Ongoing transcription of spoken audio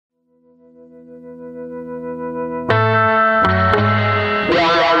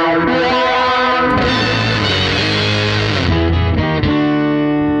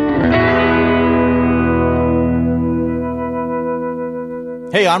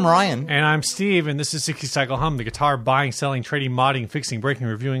Hey, I'm Ryan. And I'm Steve, and this is 60 Cycle Hum, the guitar buying, selling, trading, modding, fixing, breaking,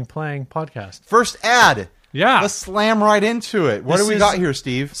 reviewing, playing podcast. First ad. Yeah. Let's slam right into it. What do we got here,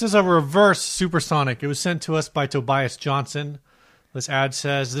 Steve? This is a reverse Supersonic. It was sent to us by Tobias Johnson. This ad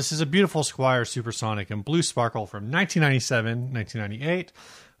says, this is a beautiful Squier Supersonic in blue sparkle from 1997, 1998.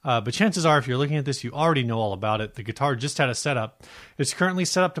 But chances are, if you're looking at this, you already know all about it. The guitar just had a setup. It's currently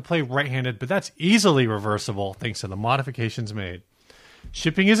set up to play right-handed, but that's easily reversible thanks to the modifications made.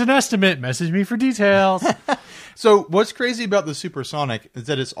 Shipping is an estimate. Message me for details. So what's crazy about the Supersonic is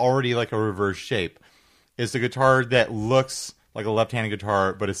that it's already like a reverse shape. It's a guitar that looks like a left-handed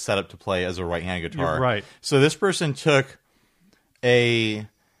guitar, but is set up to play as a right-handed guitar. You're right. So this person took a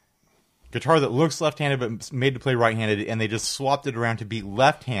guitar that looks left-handed but made to play right-handed, and they just swapped it around to be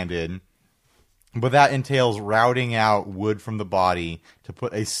left-handed. But that entails routing out wood from the body to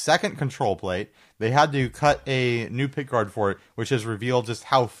put a second control plate. They had to cut a new pickguard for it, which has revealed just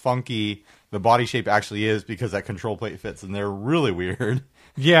how funky the body shape actually is because that control plate fits, and they're really weird.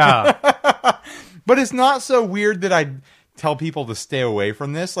 Yeah. But it's not so weird that I tell people to stay away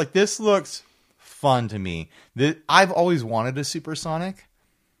from this. Like, this looks fun to me. I've always wanted a Supersonic.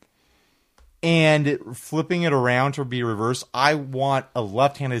 And flipping it around to be reversed, I want a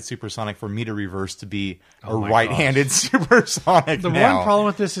left-handed Supersonic for me to reverse to be a right-handed Supersonic. The one problem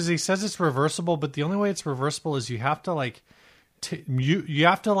with this is he says it's reversible, but the only way it's reversible is you have to you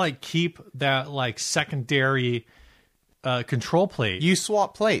have to keep that secondary control plate. You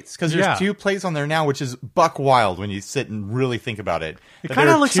swap plates because there's two plates on there now, which is buck wild when you sit and really think about it. It kind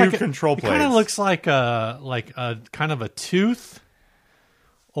of looks like control plates. It kind of looks like a kind of a tooth,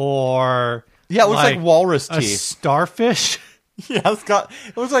 or it looks like walrus teeth, a starfish. Yeah,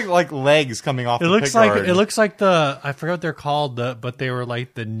 it looks like legs coming off. It looks like I forgot what they're called, but they were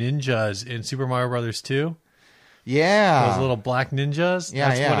like the ninjas in Super Mario Brothers 2. Yeah, those little black ninjas. Yeah,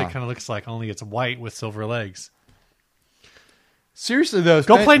 that's what it kind of looks like. Only it's white with silver legs. Seriously though,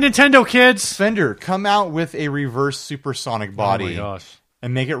 go play Nintendo, kids. Fender, come out with a reverse Supersonic body. Oh my gosh,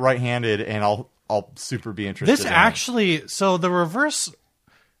 and make it right-handed, and I'll super be interested. This actually, so the reverse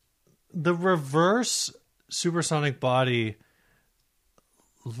Supersonic body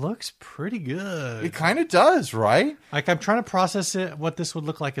looks pretty good. It kind of does, right? Like, I'm trying to process it, what this would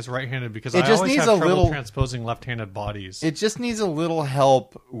look like as right-handed, because I always have trouble transposing left-handed bodies. It just needs a little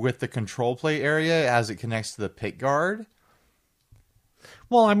help with the control plate area as it connects to the pick guard.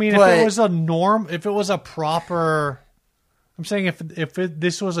 Well, I mean, if it was a proper, I'm saying if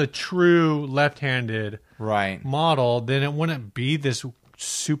this was a true left-handed model, then it wouldn't be this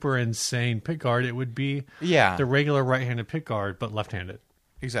super insane pickguard. It would be the regular right-handed pickguard, but left-handed.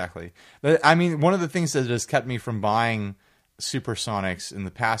 Exactly. But, I mean, one of the things that has kept me from buying Supersonics in the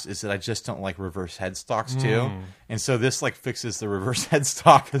past is that I just don't like reverse headstocks too. And so this fixes the reverse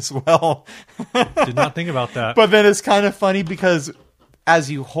headstock as well. Did not think about that. But then it's kind of funny because as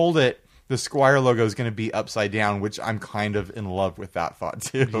you hold it, the Squier logo is going to be upside down, which I'm kind of in love with that thought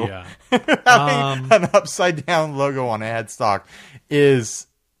too. Yeah. Having an upside down logo on a headstock is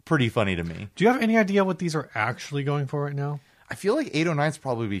pretty funny to me. Do you have any idea what these are actually going for right now? I feel like 809s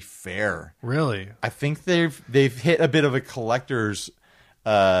probably be fair. Really? I think they've hit a bit of a collector's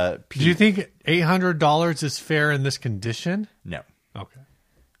peak. Do you think $800 is fair in this condition? No. Okay.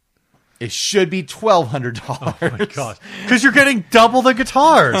 It should be $1,200. Oh my gosh. Because you're getting double the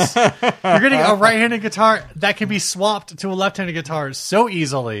guitars. You're getting a right-handed guitar that can be swapped to a left-handed guitar so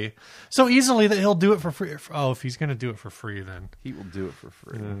easily. So easily that he'll do it for free. Oh, if he's going to do it for free, then. He will do it for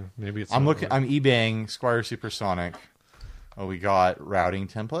free. Maybe it's I'm eBaying Squier Supersonic. Oh, we got routing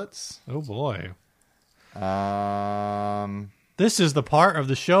templates. Oh, boy. This is the part of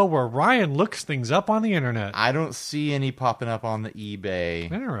the show where Ryan looks things up on the internet. I don't see any popping up on the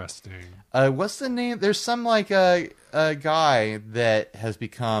eBay. Interesting. What's the name? There's some a guy that has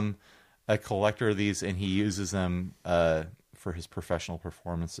become a collector of these, and he uses them for his professional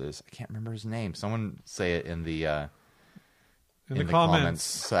performances. I can't remember his name. Someone say it in the comments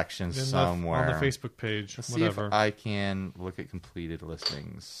section somewhere on the Facebook page. Let's see if I can look at completed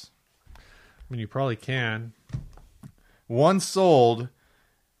listings. I mean, you probably can. One sold.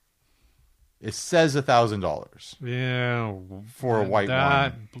 It says $1,000. Yeah, for a white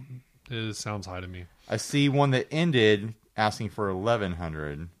one. That sounds high to me. I see one that ended asking for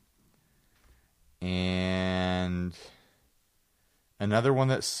 $1,100, and another one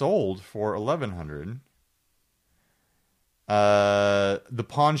that sold for $1,100. The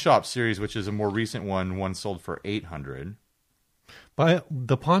Pawn Shop series, which is a more recent one sold for $800. But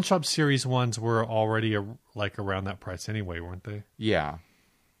the Pawn Shop series ones were already around that price anyway, weren't they? Yeah.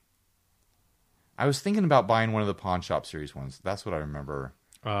 I was thinking about buying one of the Pawn Shop series ones. That's what I remember.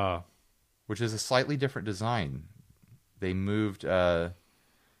 which is a slightly different design. They moved the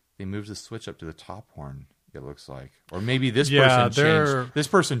switch up to the top horn. It looks like, or maybe this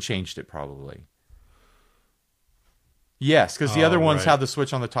person changed it probably. Yes, because the other ones have the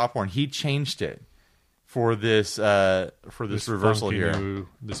switch on the top horn. He changed it for this reversal here.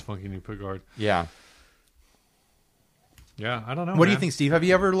 This funky new pickguard. Yeah. Yeah, I don't know. What do you think, Steve? Have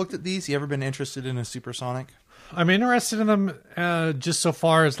you ever looked at these? You ever been interested in a supersonic? I'm interested in them just so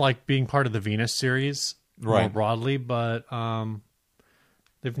far as like being part of the Venus series more broadly, but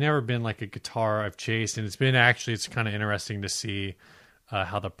they've never been like a guitar I've chased, and it's kind of interesting to see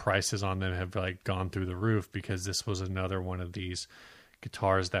how the prices on them have like gone through the roof, because this was another one of these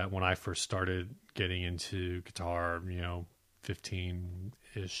guitars that when I first started getting into guitar,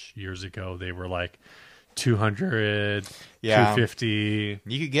 15-ish years ago, they were like $200, $250.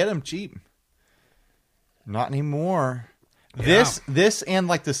 You could get them cheap. Not anymore. Yeah. This and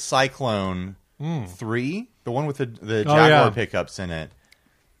like the Cyclone 3, the one with the Jaguar pickups in it.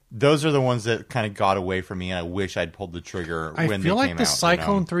 Those are the ones that kind of got away from me, and I wish I'd pulled the trigger when they came out. I feel like the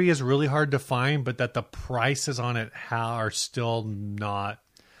Cyclone 3 is really hard to find, but that the prices on it are still not...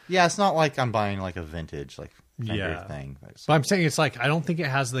 Yeah, it's not like I'm buying like a vintage Fender thing. But I'm saying it's like, I don't think it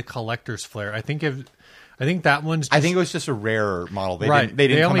has the collector's flair. I think that one's just... I think it was just a rare model. They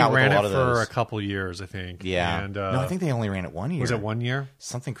didn't come out with a lot of those. They only ran it for a couple years, I think. Yeah. And, no, I think they only ran it 1 year. Was it 1 year?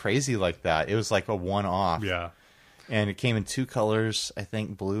 Something crazy like that. It was like a one-off. Yeah. And it came in 2 colors, I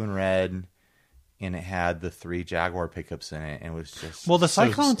think, blue and red, and it had the 3 Jaguar pickups in it, and it was just the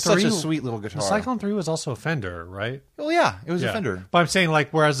Cyclone 3, such a sweet little guitar. The Cyclone 3 was also a Fender, right? Oh yeah, it was a Fender. But I'm saying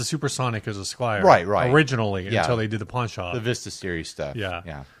like, whereas the Supersonic is a Squier, right? Originally, until they did the pawn shop, the Vista series stuff.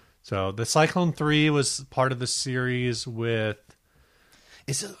 Yeah. So the Cyclone 3 was part of the series with.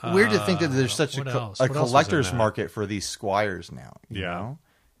 It's weird to think that there's such a collector's market for these Squiers now. You know?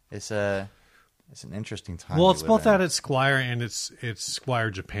 It's an interesting time. Well, it's both that it's Squier and it's Squier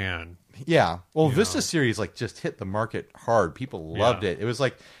Japan. Yeah. Well, Vista series just hit the market hard. People loved it. It was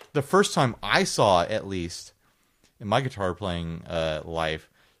like the first time I saw, at least in my guitar playing life,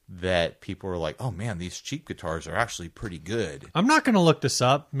 that people were like, "Oh man, these cheap guitars are actually pretty good." I'm not going to look this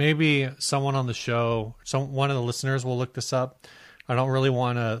up. Maybe someone on the show, one of the listeners will look this up. I don't really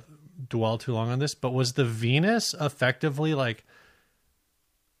want to dwell too long on this, but was the Venus effectively like?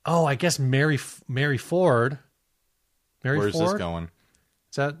 Oh, I guess Mary Ford. Where's this going?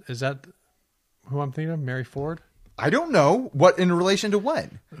 Is that who I'm thinking of? Mary Ford? I don't know. What in relation to what?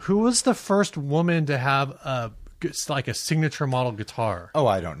 Who was the first woman to have a signature model guitar? Oh,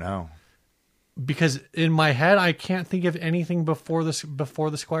 I don't know. Because in my head, I can't think of anything before the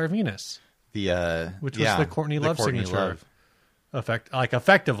Squier Venus. Which was the Courtney Love signature.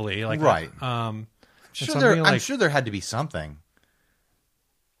 Effectively, right. I'm sure there had to be something.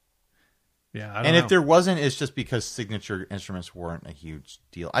 Yeah, I don't know. And if there wasn't, it's just because signature instruments weren't a huge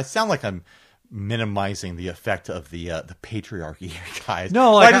deal. I sound like I'm minimizing the effect of the patriarchy here, guys.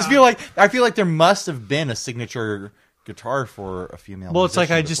 No, I feel like there must have been a signature guitar for a female. Well, it's like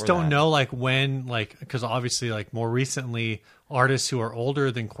I just don't know when because obviously more recently artists who are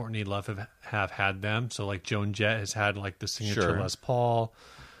older than Courtney Love have had them. So like Joan Jett has had the signature Les Paul.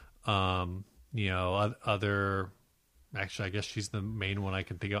 Other. Actually, I guess she's the main one I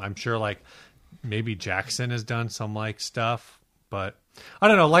can think of. I'm sure maybe Jackson has done some stuff, but I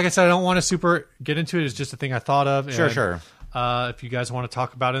don't know. Like I said, I don't want to super get into it. It's just a thing I thought of. Sure. If you guys want to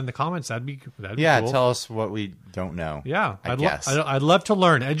talk about it in the comments, that'd be cool. Tell us what we don't know. Yeah, I'd love to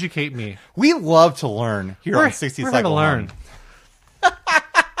learn. Educate me. We love to learn here on 60 We're Cycle going to learn.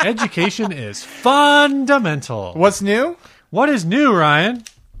 Education is fundamental. What's new? What is new, Ryan?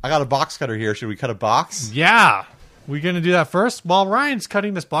 I got a box cutter here. Should we cut a box? Yeah. We're going to do that first. While Ryan's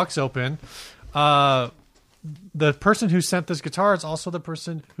cutting this box open, the person who sent this guitar is also the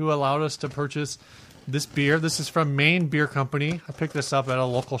person who allowed us to purchase this beer. This is from Maine Beer Company. I picked this up at a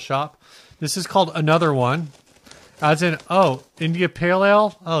local shop. This is called Another One. As in, India Pale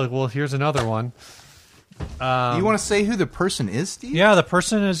Ale? Oh, well, here's another one. You want to say who the person is, Steve? Yeah, the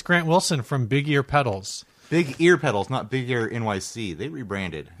person is Grant Wilson from Big Ear Pedals. Big Ear Pedals, not Big Ear NYC. They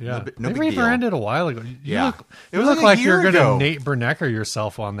rebranded. Yeah, no they big rebranded a while ago. You look like you're going to Nate Bernecker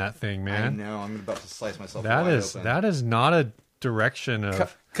yourself on that thing, man. I know. I'm about to slice myself open. That is not a direction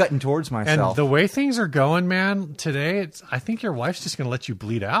of cutting towards myself. And the way things are going, man, today, I think your wife's just going to let you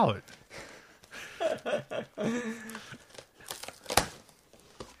bleed out.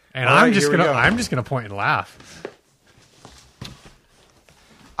 And I'm just gonna point and laugh.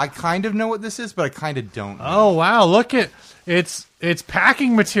 I kind of know what this is, but I kind of don't know. Oh wow, look at it's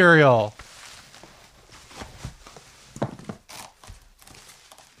packing material.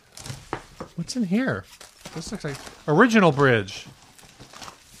 What's in here? This looks like original bridge.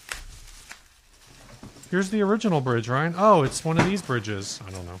 Here's the original bridge, Ryan. Oh, it's one of these bridges.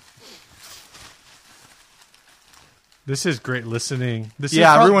 I don't know. This is great listening.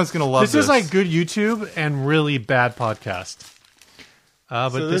 Everyone's going to love this. This is like good YouTube and really bad podcast.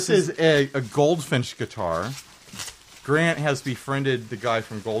 But so this is a Goldfinch guitar. Grant has befriended the guy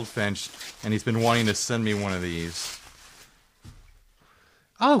from Goldfinch, and he's been wanting to send me one of these.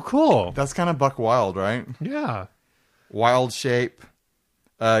 Oh, cool. That's kind of Buck Wild, right? Yeah. Wild shape.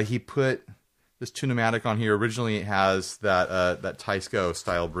 He put this Tunematic on here. Originally, it has that Teisco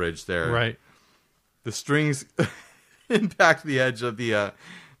style bridge there. Right. The strings impact the edge of the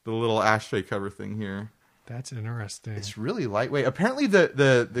little ashtray cover thing here. That's interesting. It's really lightweight. Apparently,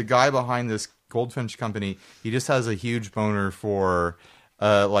 the guy behind this Goldfinch company, he just has a huge boner for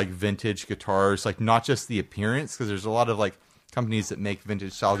like vintage guitars, like not just the appearance, because there's a lot of like companies that make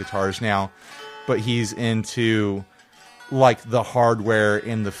vintage style guitars now, but he's into like the hardware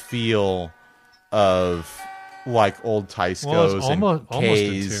and the feel of like old Teiscos and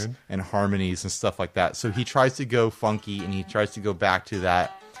Ks and Harmonies and stuff like that. So he tries to go funky and he tries to go back to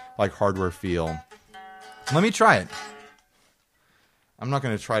that like hardware feel. Let me try it. I'm not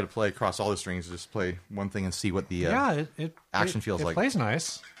going to try to play across all the strings. Just play one thing and see what the action feels like. It plays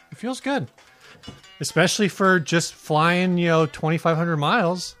nice. It feels good. Especially for just flying, 2,500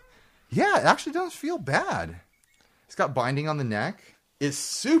 miles. Yeah, it actually doesn't feel bad. It's got binding on the neck. It's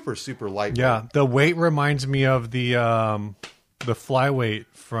super, super lightweight. Yeah, the weight reminds me of the flyweight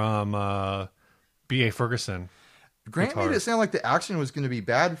from B.A. Ferguson. Grant made it sound like the action was going to be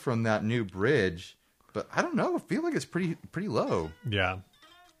bad from that new bridge, but I don't know. I feel like it's pretty low. Yeah.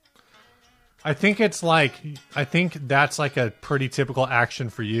 I think that's like a pretty typical action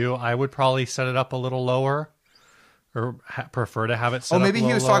for you. I would probably set it up a little lower, or prefer to have it set up a little lower. Maybe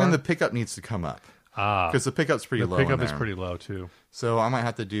he was talking the pickup needs to come up. Because the pickup's pretty low. The pickup is pretty low, too. So I might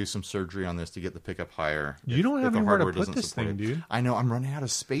have to do some surgery on this to get the pickup higher. You don't have anywhere to put this thing, dude. I know. I'm running out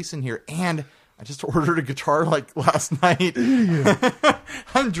of space in here, and I just ordered a guitar like last night.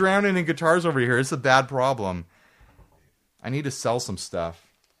 I'm drowning in guitars over here. It's a bad problem. I need to sell some stuff.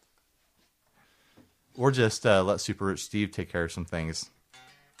 Or just let Super Rich Steve take care of some things.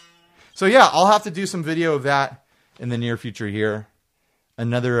 So yeah, I'll have to do some video of that in the near future here.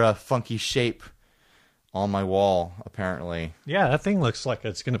 Another funky shape on my wall, apparently. Yeah, that thing looks like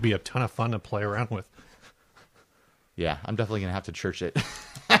it's going to be a ton of fun to play around with. Yeah, I'm definitely going to have to church it.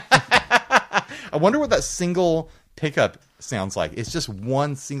 I wonder what that single pickup sounds like. It's just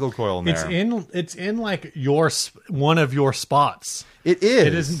one single coil in there. It's in like one of your spots. It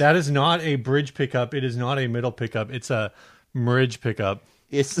is. That is not a bridge pickup. It is not a middle pickup. It's a bridge pickup.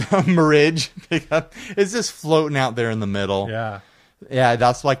 It's a bridge pickup. It's just floating out there in the middle. Yeah. Yeah,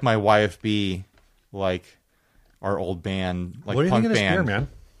 that's like my YFB, like our old band, like what do you punk think of this band. beer, man?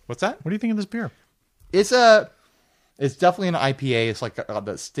 What's that? What do you think of this beer? It's definitely an IPA. It's like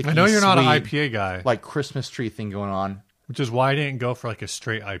that sticky. I know you're not an sweet, IPA guy, like Christmas tree thing going on. Which is why I didn't go for like a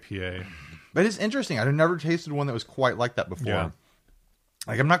straight IPA. But it's interesting. I've never tasted one that was quite like that before. Yeah.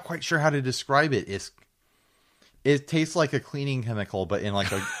 Like I'm not quite sure how to describe it. It tastes like a cleaning chemical, but in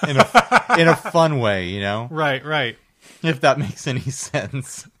like in a fun way, you know? Right. If that makes any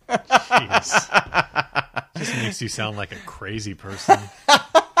sense. Jeez. Just makes you sound like a crazy person.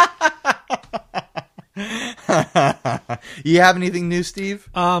 You have anything new, Steve?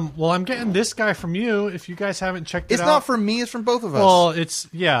 Well, I'm getting this guy from you. If you guys haven't checked it out, it's not for me. It's from both of us. Well, it's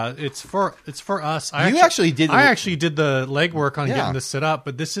for us. I actually did the legwork on getting this set up,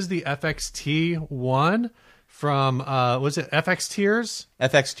 but this is the FXT1 from was it FX Tears?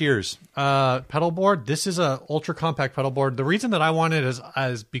 FX Tears pedal board. This is a ultra compact pedal board. The reason that I want it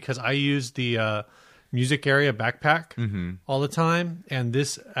is because I use the music area backpack all the time, and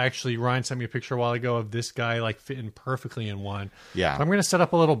this actually Ryan sent me a picture a while ago of this guy like fitting perfectly in one. Yeah, so I'm going to set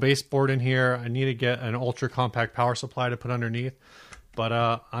up a little baseboard in here. I need to get an ultra compact power supply to put underneath, but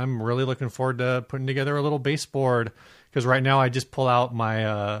I'm really looking forward to putting together a little baseboard because right now I just pull out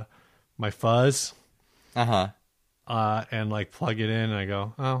my my fuzz. And like plug it in, and I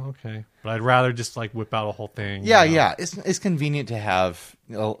go, oh, okay. But I'd rather just like whip out a whole thing. Yeah, yeah. It's convenient to have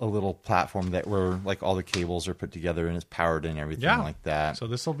a little platform where like all the cables are put together and it's powered and everything like that. So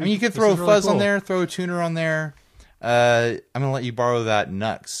this will be. I mean, you could throw a fuzz on there, throw a tuner on there. I'm gonna let you borrow that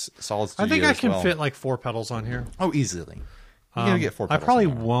Nux Solid Studio. I think I can fit like 4 pedals on here. Oh, easily. You're gonna get 4 pedals. I probably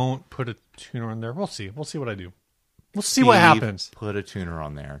won't put a tuner on there. We'll see. We'll see what I do. We'll see what happens. Put a tuner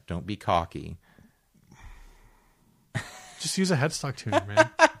on there. Don't be cocky. Just use a headstock tuner, man.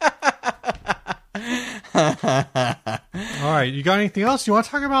 All right, you got anything else? You want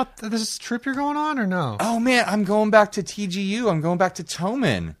to talk about this trip you're going on or no? Oh man, I'm going back to TGU. I'm going back to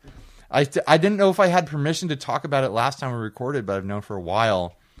Toman. I didn't know if I had permission to talk about it last time we recorded, but I've known for a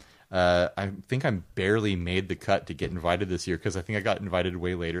while. I think I barely made the cut to get invited this year because I think I got invited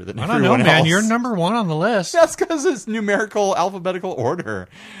way later than everyone else. I don't know, man. You're number one on the list. That's because it's numerical, alphabetical order.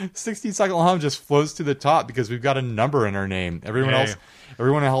 16 Cycle Hum just floats to the top because we've got a number in our name. Everyone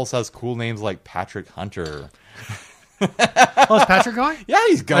else has cool names like Patrick Hunter. Oh, is Patrick going? Yeah,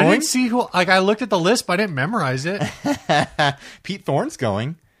 he's going. I didn't see who. Like, I looked at the list, but I didn't memorize it. Pete Thorne's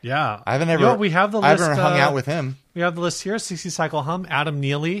going. Yeah, I haven't ever. We have the list. I haven't hung out with him. We have the list here: 60 Cycle Hum, Adam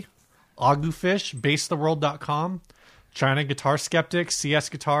Neely, Agufish, BaseTheWorld.com, China Guitar Skeptic, CS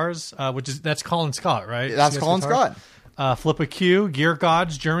Guitars, that's Colin Scott, right? That's CS Colin Guitars. Scott. Flip a Q, Gear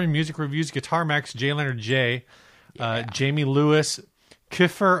Gods, German Music Reviews, Guitar Max, J. Leonard J, Jamie Lewis,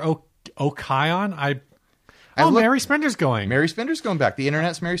 Kiffer Okayon. Mary Spender's going. Mary Spender's going back. The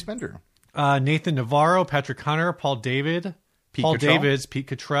internet's Mary Spender. Nathan Navarro, Patrick Hunter, Paul David, Paul Davids, Pete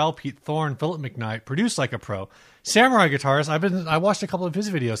Cottrell, Pete Thorne, Philip McKnight, Produced Like a Pro. Samurai Guitars. I watched a couple of his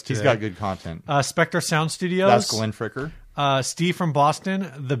videos today. He's got good content. Spectre Sound Studios. That's Glenn Fricker. Steve from Boston,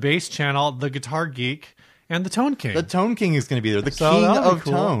 The Bass Channel, The Guitar Geek, and The Tone King. The Tone King is going to be there. The King of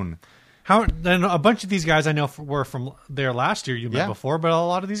cool. Tone. Then a bunch of these guys I know were from there last year. You met before, but a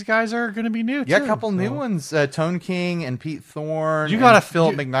lot of these guys are going to be new. Yeah, too, a couple new ones. Tone King and Pete Thorne.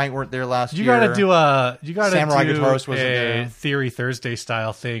 Philip McKnight weren't there last year. You got to do Samurai Guitarist wasn't there. Theory Thursday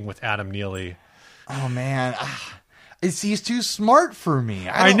style thing with Adam Neely. Oh man, he's too smart for me.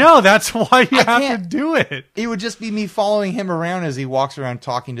 I know, that's why you have to do it. It would just be me following him around as he walks around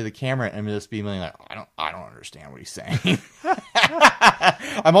talking to the camera, and just be like, I don't understand what he's saying.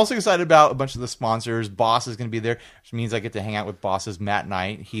 I'm also excited about a bunch of the sponsors. Boss is going to be there, which means I get to hang out with Boss's Matt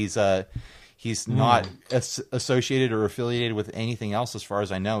Knight. He's not associated or affiliated with anything else as far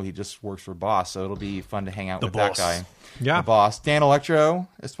as I know. He just works for Boss, so it'll be fun to hang out with that guy. Yeah. The Boss. Dan Electro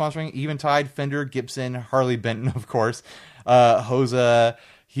is sponsoring. Eventide, Fender, Gibson, Harley Benton, of course. Hosa,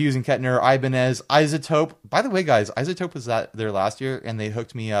 Hughes and Kettner, Ibanez, Isotope. By the way, guys, Isotope was there last year, and they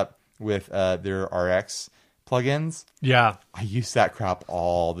hooked me up with their RX plugins. Yeah. I use that crap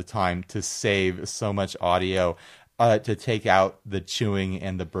all the time to save so much audio, to take out the chewing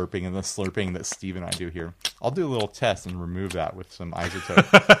and the burping and the slurping that Steve and I do here. I'll do a little test and remove that with some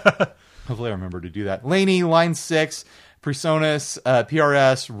Isotope. Hopefully I remember to do that. Laney, Line 6, Presonus,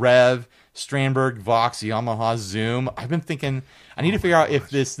 PRS, Rev, Strandberg, Vox, Yamaha, Zoom. I've been thinking I need to figure out if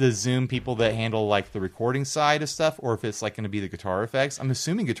the Zoom people that handle like the recording side of stuff, or if it's like going to be the guitar effects. I'm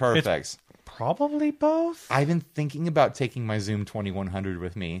assuming guitar effects. Probably both. I've been thinking about taking my Zoom 2100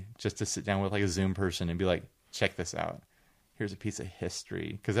 with me just to sit down with like a Zoom person and be like, check this out. Here's a piece of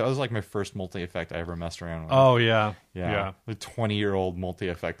history. Because that was like my first multi-effect I ever messed around with. Oh, yeah. The 20-year-old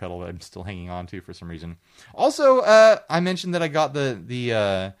multi-effect pedal that I'm still hanging on to for some reason. Also, I mentioned that I got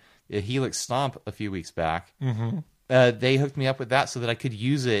the Helix Stomp a few weeks back. Mm-hmm. They hooked me up with that so that I could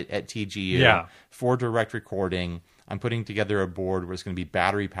use it at TGU for direct recording. I'm putting together a board where it's going to be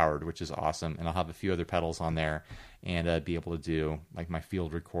battery powered, which is awesome. And I'll have a few other pedals on there and be able to do like my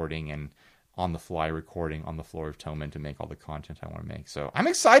field recording and on the fly recording on the floor of Toman to make all the content I want to make. So I'm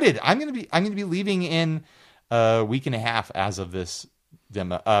excited. I'm going to be leaving in a week and a half as of this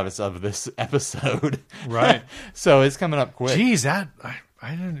this episode. Right. So it's coming up quick. Geez, I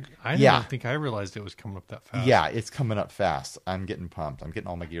didn't think I realized it was coming up that fast. Yeah, it's coming up fast. I'm getting pumped. I'm getting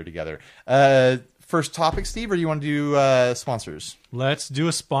all my gear together. First topic, Steve, or do you want to do sponsors? Let's do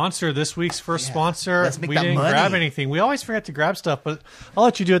a sponsor. This week's first sponsor. Let's make we that didn't money. grab anything. We always forget to grab stuff, but I'll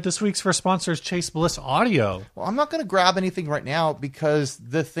let you do it. This week's first sponsor is Chase Bliss Audio. Well, I'm not going to grab anything right now because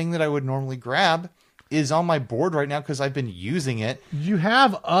the thing that I would normally grab is on my board right now because I've been using it. You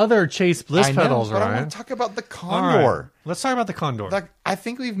have other Chase Bliss pedals, but right? I want to talk about the Condor. Right. Let's talk about the Condor. I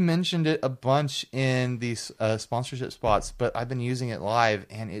think we've mentioned it a bunch in these sponsorship spots, but I've been using it live,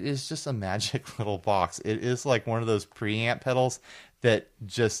 and it is just a magic little box. It is like one of those preamp pedals that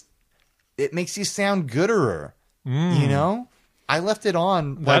just it makes you sound gooder. You know, I left it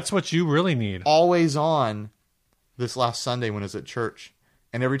on. That's what you really need. Always on this last Sunday when I was at church.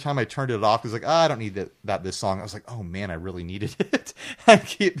 And every time I turned it off, it was like, I don't need this song. I was like, oh man, I really needed it. I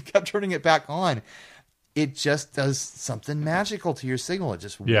kept turning it back on. It just does something magical to your signal. It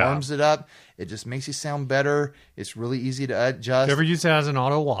just warms it up. It just makes you sound better. It's really easy to adjust. You ever use it as an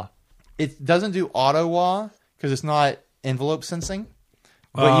auto wah? It doesn't do auto wah because it's not envelope sensing.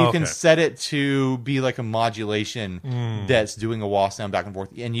 But you can set it to be like a modulation that's doing a wah sound back and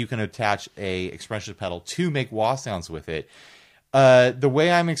forth. And you can attach a expression pedal to make wah sounds with it. The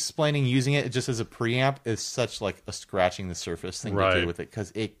way I'm explaining using it just as a preamp is such like a scratching the surface thing to Right. do with it,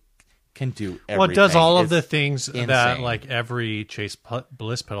 because it can do everything. Well, it does all of It's the things that insane. like every Chase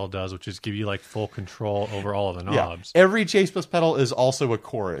Bliss pedal does, which is give you like full control over all of the Yeah. knobs. Every Chase Bliss pedal is also a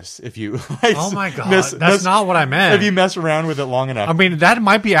chorus. If you Oh my god, that's not what I meant. If you mess around with it long enough. I mean, that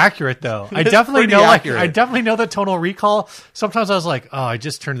might be accurate though. I It's definitely pretty know. accurate. I definitely know that Tonal Recall. Sometimes I was like, oh, I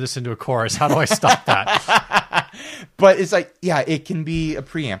just turned this into a chorus. How do I stop that? But it's like, yeah, it can be a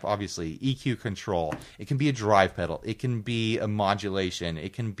preamp, obviously, EQ control. It can be a drive pedal. It can be a modulation.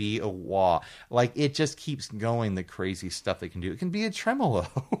 It can be a wah. Like, it just keeps going, the crazy stuff they can do. It can be a tremolo.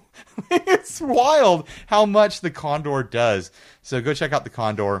 It's wild how much the Condor does. So go check out the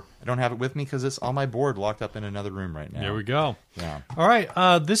Condor. I don't have it with me because it's on my board locked up in another room right now. There we go. Yeah. All right.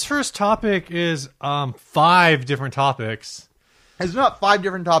 This first topic is 5 different topics. It's not 5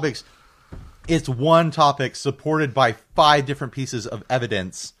 different topics. It's one topic supported by 5 different pieces of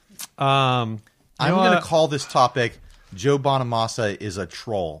evidence. I'm going to call this topic Joe Bonamassa is a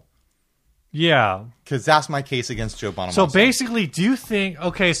troll. Yeah. Because that's my case against Joe Bonamassa. So basically, do you think?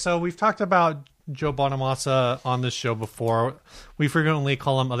 Okay, so we've talked about Joe Bonamassa on this show before. We frequently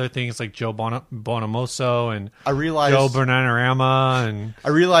call him other things like Joe Bonamoso and I realized, Joe Bananarama, and I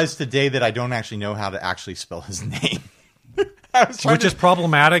realized today that I don't actually know how to actually spell his name. which is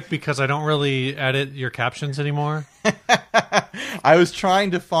problematic because I don't really edit your captions anymore. I was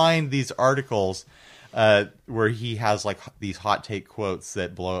trying to find these articles where he has like these hot take quotes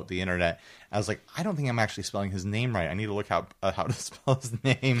that blow up the internet. I was like, I don't think I'm actually spelling his name right. I need to look how to spell his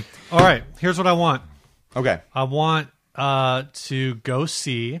name. All right, here's what I want. Okay. I want to go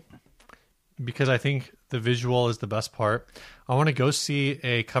see, because I think the visual is the best part. I want to go see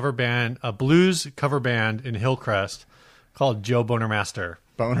a cover band, a blues cover band in Hillcrest called Joe Bonermaster.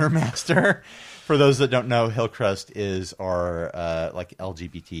 Boner Master. For those that don't know, Hillcrest is our like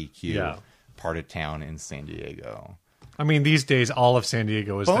LGBTQ part of town in San Diego. I mean, these days, all of San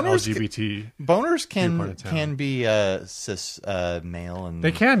Diego is Boners the LGBT. Boners part of town. can be cis male and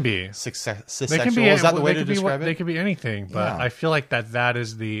They can be. cissexual. They can be. Is that the way they to could be describe They it? could be anything, but Yeah. I feel like that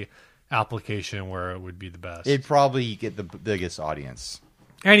is the application where it would be the best. It'd probably get the biggest audience.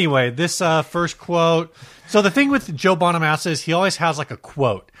 Anyway, this first quote. So the thing with Joe Bonamassa is he always has like a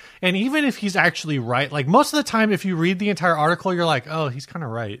quote. And even if he's actually right, like most of the time, if you read the entire article, you're like, oh, he's kind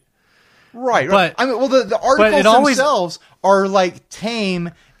of right. Right. But- I mean, well, the articles it always- themselves are like tame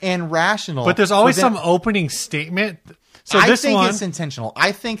and rational. But there's always then- some opening statement. So I this think one, it's intentional.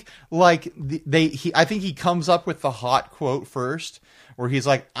 I think like I think he comes up with the hot quote first, where he's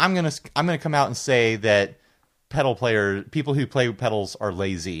like, I'm gonna come out and say that people who play pedals are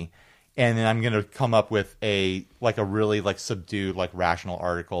lazy, and then I'm gonna come up with a really like subdued, like rational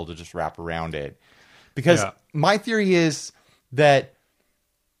article to just wrap around it. Because Yeah. my theory is that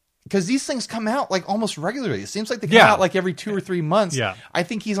because these things come out like almost regularly. It seems like they come Yeah. out like every 2 or 3 months. Yeah. I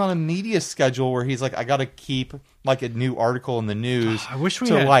think he's on a media schedule where he's like, I got to keep like a new article in the news. I wish we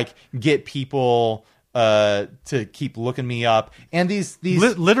to had- like get people to keep looking me up. And these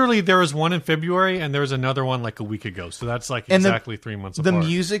literally there was one in February and there was another one like a week ago. So that's like And exactly 3 months the apart.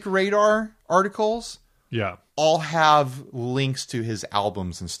 Music Radar articles Yeah. all have links to his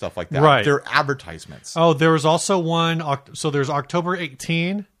albums and stuff like that. Right. They're advertisements. Oh, there was also one. So there's October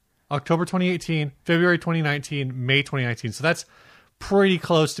 2018, February 2019, May 2019. So that's pretty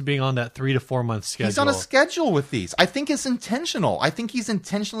close to being on that 3 to 4 month schedule. He's on a schedule with these. I think it's intentional. I think he's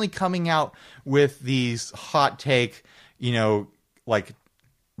intentionally coming out with these hot take, like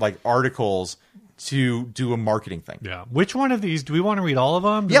articles to do a marketing thing. Yeah. Which one of these? Do we want to read all of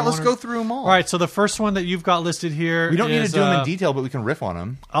them? Yeah, let's go through them all. All right. So the first one that you've got listed here. We don't need to is, do them in detail, but we can riff on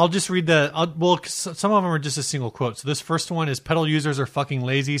them. I'll just read some of them are just a single quote. So this first one is pedal users are fucking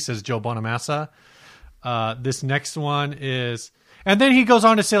lazy, says Joe Bonamassa. This next one is, and then he goes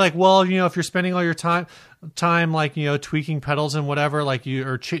on to say like, well, if you're spending all your time like, tweaking pedals and whatever, like you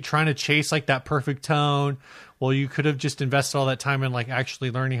are trying to chase like that perfect tone. Well, you could have just invested all that time in like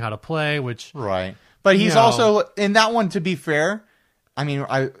actually learning how to play, which Right. But he's also, in that one, to be fair, I mean,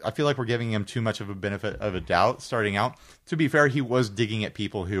 I feel like we're giving him too much of a benefit of a doubt starting out. To be fair, he was digging at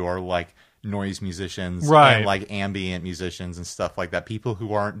people who are like noise musicians Right. and like ambient musicians and stuff like that. People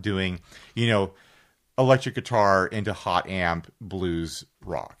who aren't doing, electric guitar into hot amp blues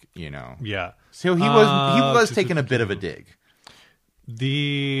rock, yeah. So he was taking a bit of a dig.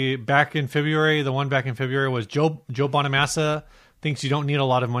 The one back in February was Joe Bonamassa thinks you don't need a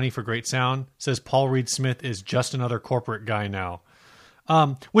lot of money for great sound. Says Paul Reed Smith is just another corporate guy now,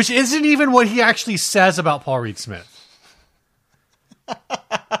 which isn't even what he actually says about Paul Reed Smith.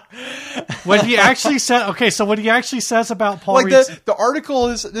 What he actually said. Okay, so what he actually says about Paul Like Reed's, the article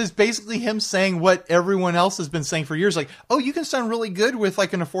is basically him saying what everyone else has been saying for years. Like, oh, you can sound really good with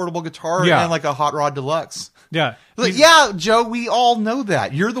like an affordable guitar Yeah. and like a Hot Rod Deluxe. yeah, Like, yeah, Joe, we all know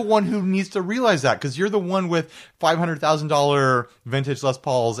that. You're the one who needs to realize that because you're the one with $500,000 vintage Les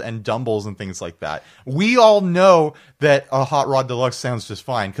Pauls and Dumbles and things like that. We all know that a Hot Rod Deluxe sounds just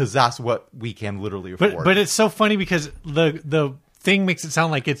fine because that's what we can literally afford. but it's so funny because the thing makes it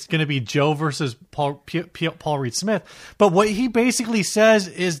sound like it's going to be Joe versus Paul Reed Smith. But what he basically says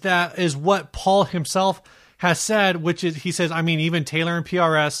is what Paul himself has said, which is he says, I mean, even Taylor and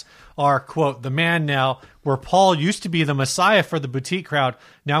PRS are, quote, the man now, where Paul used to be the messiah for the boutique crowd.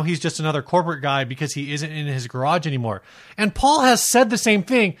 Now he's just another corporate guy because he isn't in his garage anymore. And Paul has said the same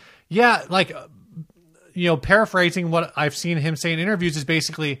thing. Yeah, like, paraphrasing what I've seen him say in interviews is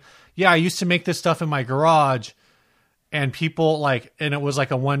basically, yeah, I used to make this stuff in my garage and people and it was like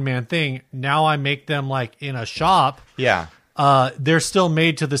a one-man thing. Now I make them like in a shop. yeah. They're still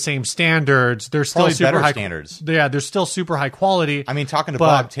made to the same standards. They're still Probably super better high standards. Yeah, they're still super high quality. I mean, talking to But-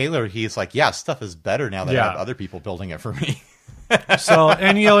 Bob Taylor, he's like, yeah, stuff is better now that I Yeah. have other people building it for me. So,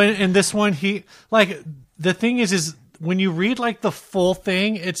 and in this one, he the thing is when you read like the full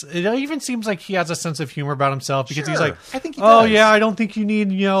thing, it even seems like he has a sense of humor about himself because he's Sure. like, I think he oh does. yeah, I don't think you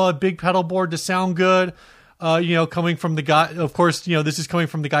need a big pedal board to sound good. Coming from the guy, of course, this is coming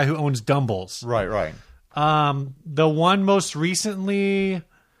from the guy who owns Dumbles. Right. The one most recently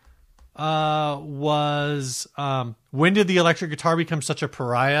was when did the electric guitar become such a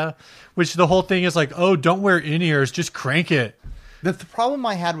pariah? Which the whole thing is like, oh, don't wear in-ears, just crank it. The problem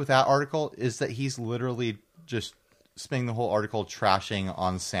I had with that article is that he's literally just spending the whole article trashing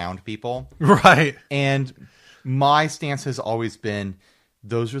on sound people. Right. And my stance has always been,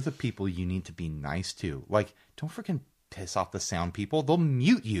 those are the people you need to be nice to. Like, don't freaking piss off the sound people. They'll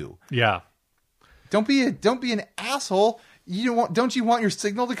mute you. Yeah. Don't be an asshole. Don't you want your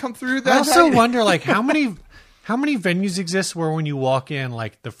signal to come through? That I also night? wonder, like, how many venues exist where when you walk in,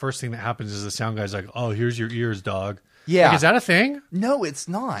 like, the first thing that happens is the sound guy's like, oh, here's your ears, dog. Yeah. Like, is that a thing? No, it's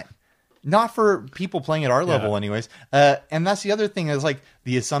not. Not for people playing at our level, anyways. And that's the other thing is like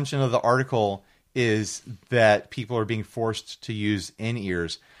the assumption of the article is that people are being forced to use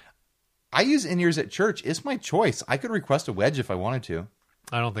in-ears. I use in-ears at church. It's my choice. I could request a wedge if I wanted to.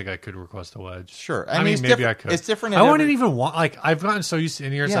 I don't think I could request a wedge. Sure. I mean, it's maybe different- I could. It's different. I wouldn't even want, like, I've gotten so used to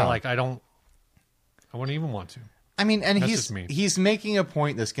in-ears Yeah. that, like, I wouldn't even want to. I mean, and That's he's just me. he's making a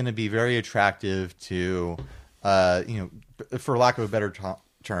point that's going to be very attractive to, for lack of a better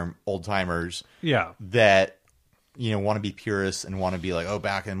term, old timers Yeah. that want to be purists and want to be like, oh,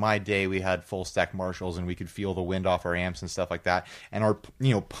 back in my day we had full stack Marshalls and we could feel the wind off our amps and stuff like that, and are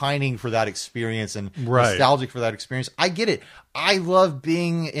pining for that experience and Right. nostalgic for that experience. I get it. I love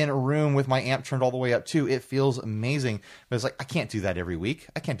being in a room with my amp turned all the way up too. It feels amazing. But it's like, I can't do that every week.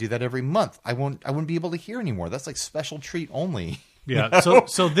 I can't do that every month. I wouldn't be able to hear anymore. That's like special treat only. Yeah.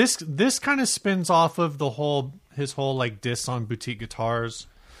 So this kind of spins off of his whole like diss on boutique guitars.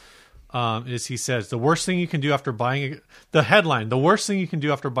 Is he says the worst thing you can do after buying the headline, the worst thing you can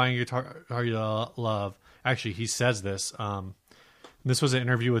do after buying a guitar you love. Actually, he says this. This was an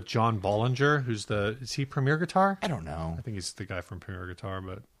interview with John Bollinger, is he Premier Guitar? I don't know. I think he's the guy from Premier Guitar,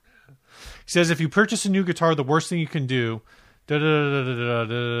 but he says if you purchase a new guitar, the worst thing you can do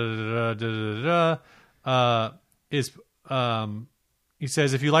is he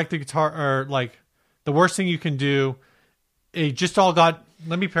says if you like the guitar or like the worst thing you can do, it just all got.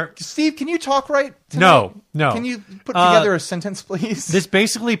 Let me. Steve, can you talk right tonight? No. Can you put together a sentence, please? This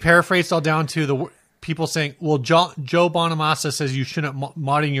basically paraphrased all down to the people saying, "Well, Joe Bonamassa says you shouldn't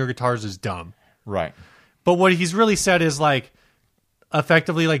modding your guitars is dumb." Right. But what he's really said is like,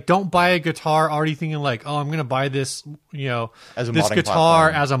 effectively, like, don't buy a guitar already thinking like, oh, I'm going to buy this, As a this modding guitar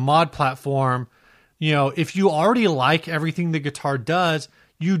platform. as a mod platform. If you already like everything the guitar does,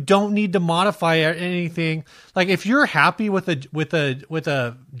 you don't need to modify anything. Like if you're happy with a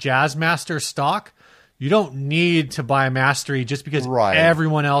Jazzmaster stock, you don't need to buy a Mastery just because Right.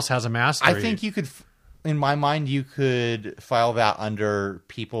 everyone else has a Mastery. I think you could, in my mind, you could file that under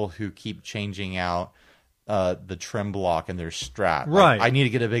people who keep changing out the trim block and their Strat. Like, Right. I need to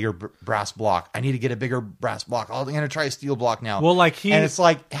get a bigger brass block. I need to get a bigger brass block. I'm going to try a steel block now. Well, like and it's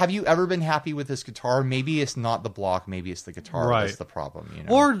like, have you ever been happy with this guitar? Maybe it's not the block. Maybe it's the guitar. Right. That's the problem.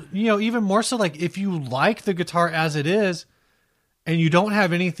 Or, even more so, like, if you like the guitar as it is and you don't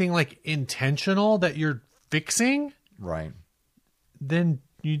have anything, like, intentional that you're fixing, right. then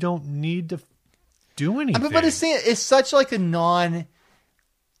you don't need to do anything. But it's such like a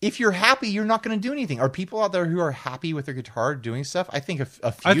if you're happy, you're not going to do anything. Are people out there who are happy with their guitar doing stuff? I think a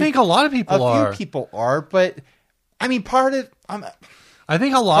few. I think a lot of people are. A few people are, but I mean, part of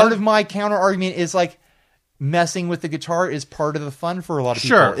my counter argument is like messing with the guitar is part of the fun for a lot of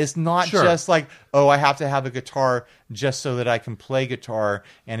people. Sure. It's not just like, oh, I have to have a guitar just so that I can play guitar,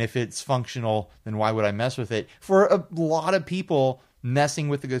 and if it's functional, then why would I mess with it? For a lot of people, messing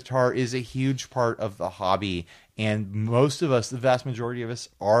with the guitar is a huge part of the hobby, and most of us, the vast majority of us,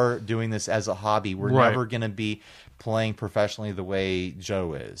 are doing this as a hobby. We're never going to be playing professionally the way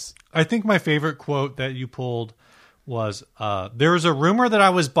Joe is. I think my favorite quote that you pulled was, there was a rumor that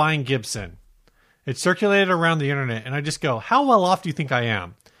I was buying Gibson. It circulated around the internet, and I just go, how well off do you think I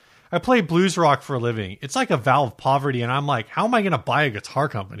am? I play blues rock for a living. It's like a vow of poverty, and I'm like, how am I going to buy a guitar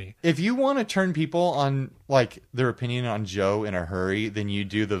company? If you want to turn people on like their opinion on Joe in a hurry, then you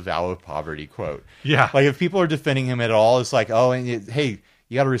do the vow of poverty quote. Yeah. Like if people are defending him at all, it's like, oh, and hey,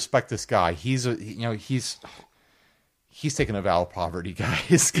 you got to respect this guy. He's taking a vow of poverty,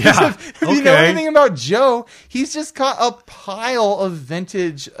 guys. Yeah. If you know anything about Joe, he's just got a pile of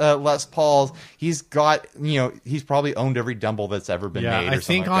vintage Les Pauls. He's got, he's probably owned every Dumble that's ever been made. I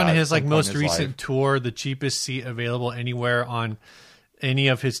think on his most recent tour, the cheapest seat available anywhere on any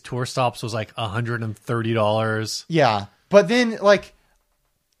of his tour stops was like $130. Yeah. But then like,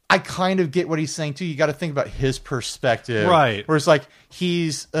 I kind of get what he's saying too. You got to think about his perspective, right? Where it's like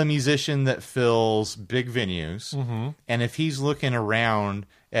he's a musician that fills big venues, and if he's looking around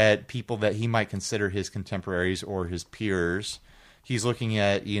at people that he might consider his contemporaries or his peers, he's looking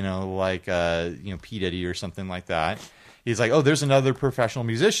at P. Diddy or something like that. He's like, oh, there's another professional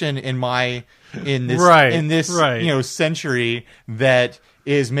musician in this century that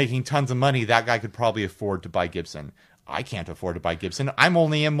is making tons of money. That guy could probably afford to buy Gibson. I can't afford to buy Gibson. I'm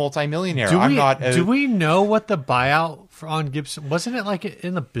only a multimillionaire. Do we know what the buyout on Gibson wasn't? It like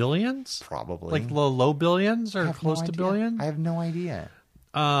in the billions? Probably, like low billions or close to billion. I have no idea.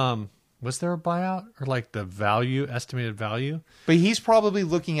 Was there a buyout or like the estimated value? But he's probably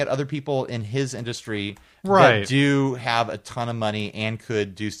looking at other people in his industry that do have a ton of money and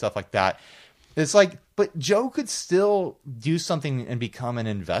could do stuff like that. It's like, but Joe could still do something and become an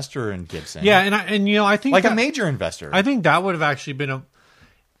investor in Gibson. Yeah, I think like a major investor. I think that would have actually been a.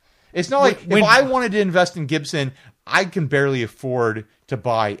 It's not like if I wanted to invest in Gibson, I can barely afford to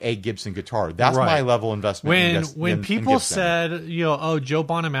buy a Gibson guitar. That's my level investment. When people said, Joe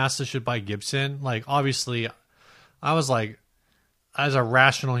Bonamassa should buy Gibson, like obviously, I was like, as a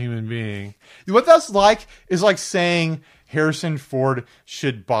rational human being, what that's like is like saying Harrison Ford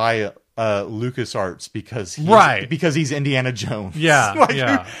should buy LucasArts because he's Indiana Jones.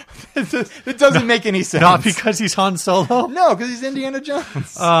 Yeah, it doesn't make any sense. Not because he's Han Solo. No, because he's Indiana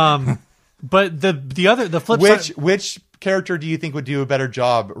Jones. But the flip side, which character do you think would do a better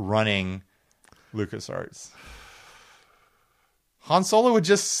job running LucasArts? Han Solo would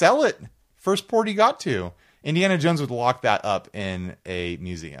just sell it first port he got to. Indiana Jones would lock that up in a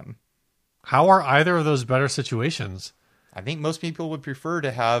museum. How are either of those better situations? I think most people would prefer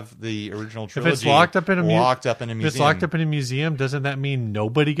to have the original trilogy if it's locked up in a museum. If it's locked up in a museum, doesn't that mean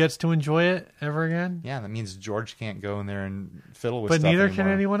nobody gets to enjoy it ever again? Yeah, that means George can't go in there and fiddle with stuff. But neither anymore.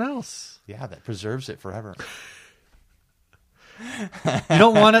 can anyone else. Yeah, that preserves it forever. You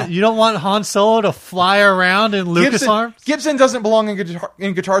don't want Han Solo to fly around in LucasArts? Gibson doesn't belong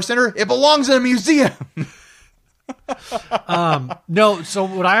in Guitar Center. It belongs in a museum. No, so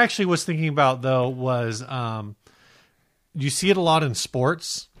what I actually was thinking about though was you see it a lot in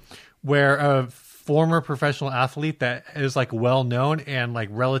sports where a former professional athlete that is like well known and like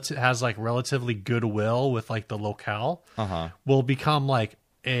has like relatively goodwill with like the locale will become like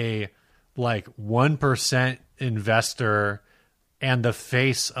a 1% investor and the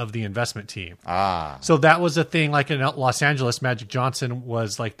face of the investment team. So that was a thing like in Los Angeles, Magic Johnson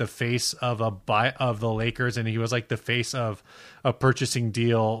was like the face of of the Lakers, and he was like the face of a purchasing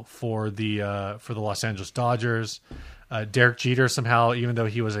deal for the Los Angeles Dodgers. Derek Jeter somehow, even though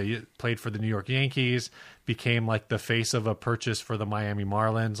he played for the New York Yankees, became like the face of a purchase for the Miami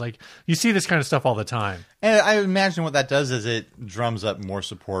Marlins. Like you see this kind of stuff all the time. And I imagine what that does is it drums up more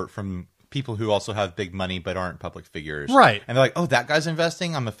support from people who also have big money but aren't public figures. Right. And they're like, oh, that guy's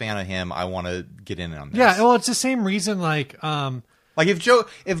investing. I'm a fan of him. I want to get in on this. Yeah. Well, it's the same reason. Like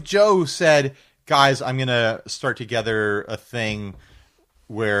if Joe said, guys, I'm going to start together a thing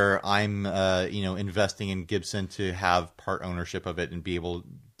where I'm, investing in Gibson to have part ownership of it and be able to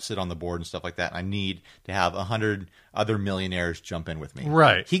sit on the board and stuff like that. I need to have 100 other millionaires jump in with me.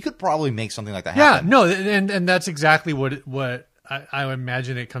 Right. He could probably make something like that happen. Yeah. No. And that's exactly what I would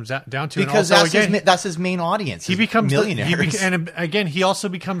imagine it comes down to. Because and also, that's his main audience. He becomes millionaires. and again, he also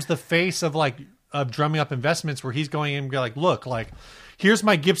becomes the face of drumming up investments, where he's going in and be like, look, here's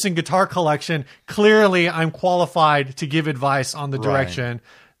my Gibson guitar collection. Clearly, I'm qualified to give advice on the direction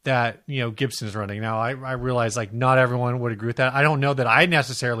that Gibson is running. Now, I realize not everyone would agree with that. I don't know that I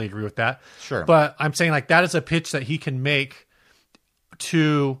necessarily agree with that. Sure, but I'm saying that is a pitch that he can make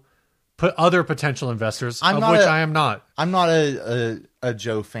to put other potential investors, I am not. I'm not a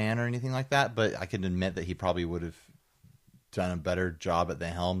Joe fan or anything like that, but I can admit that he probably would have done a better job at the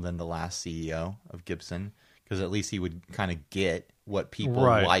helm than the last CEO of Gibson, because at least he would kind of get what people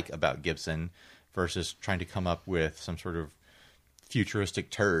like about Gibson versus trying to come up with some sort of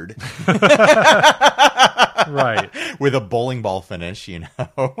futuristic turd. Right. With a bowling ball finish,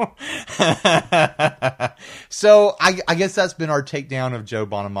 So I guess that's been our takedown of Joe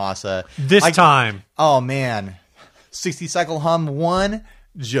Bonamassa. This time. Oh, man. 60 cycle hum 1,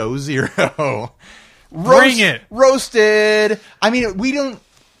 Joe 0. Bring it. Roasted. I mean,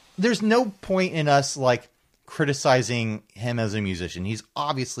 there's no point in us criticizing him as a musician. He's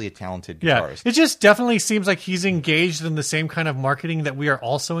obviously a talented guitarist. It just definitely seems like he's engaged in the same kind of marketing that we are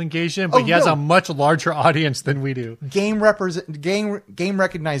also engaged in, but he has a much larger audience than we do. Game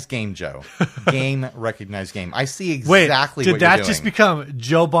recognized game, Joe. Game recognized game. I see exactly what you're doing. Did that just become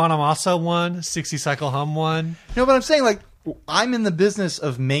Joe Bonamassa 1, 60 cycle hum 1? No, but I'm saying I'm in the business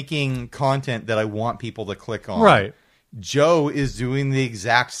of making content that I want people to click on. Right. Joe is doing the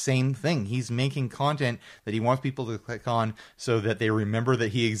exact same thing. He's making content that he wants people to click on so that they remember that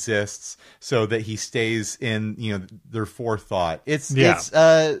he exists, so that he stays in, their forethought. It's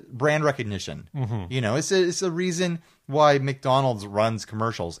brand recognition. Mm-hmm. It's a reason why McDonald's runs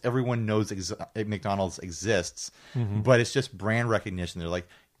commercials. Everyone knows McDonald's exists, but it's just brand recognition. They're like,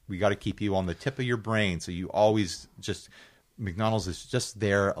 we got to keep you on the tip of your brain, so you always McDonald's is just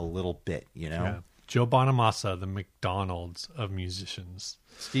there a little bit, Yeah. Joe Bonamassa, the McDonald's of musicians.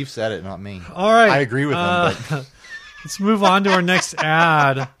 Steve said it, not me. All right. I agree with him. But let's move on to our next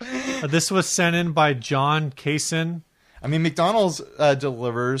ad. This was sent in by John Kaysen. McDonald's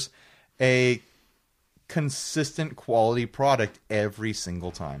delivers a consistent quality product every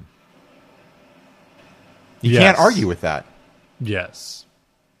single time. You can't argue with that. Yes.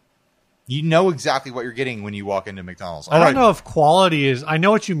 You know exactly what you're getting when you walk into McDonald's. I don't know if quality is... I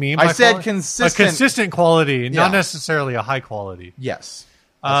know what you mean by I said quality. consistent. A consistent quality, not necessarily a high quality. Yes.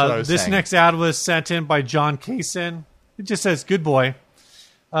 That's what I was this saying. next ad was sent in by John Kaysen. It just says, good boy.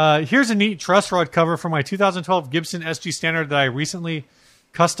 Here's a neat truss rod cover for my 2012 Gibson SG Standard that I recently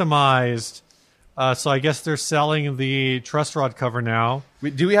customized. So I guess they're selling the truss rod cover now.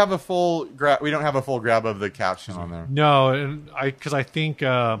 Do we have a full grab? We don't have a full grab of the caption on there. No, because I think...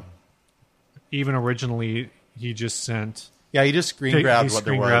 even originally, he just sent... Yeah, he just screen grabbed what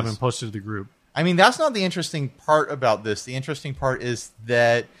there was. And posted to the group. That's not the interesting part about this. The interesting part is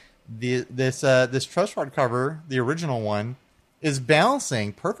that this truss rod cover, the original one, is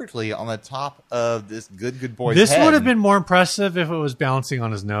balancing perfectly on the top of this good boy's head. This would have been more impressive if it was balancing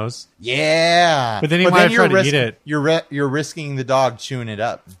on his nose. Yeah. But then he might have tried to eat it. You're risking the dog chewing it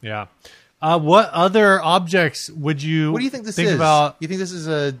up. Yeah. What other objects would you... What do you think this is? About? You think this is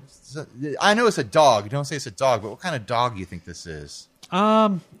a... I know it's a dog. Don't say it's a dog, but what kind of dog do you think this is?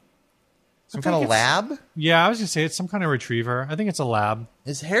 Some kind of lab? Yeah, I was going to say it's some kind of retriever. I think it's a lab.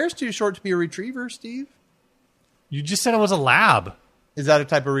 His hair's too short to be a retriever, Steve. You just said it was a lab. Is that a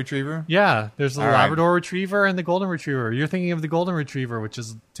type of retriever? Yeah, there's the Labrador Retriever and the Golden Retriever. You're thinking of the Golden Retriever, which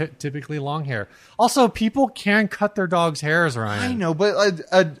is typically long hair. Also, people can cut their dog's hairs, Ryan. I know, but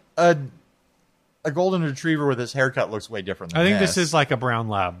a Golden Retriever with his haircut looks way different than I think this is like a brown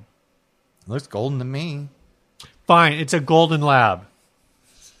lab. Looks golden to me. Fine, it's a golden lab.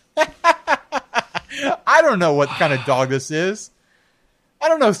 I don't know what kind of dog this is. I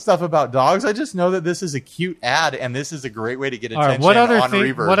don't know stuff about dogs. I just know that this is a cute ad, and this is a great way to get attention on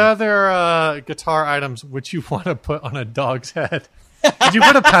Reverb. What other guitar items would you want to put on a dog's head? Did you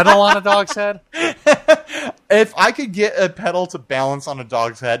put a pedal on a dog's head? If I could get a pedal to balance on a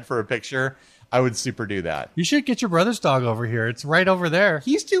dog's head for a picture, I would super do that. You should get your brother's dog over here. It's right over there.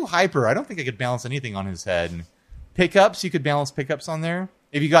 He's too hyper. I don't think I could balance anything on his head. Pickups, you could balance pickups on there.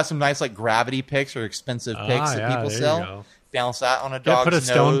 If you got some nice gravity picks or expensive picks that people sell, balance that on a dog's put a nose.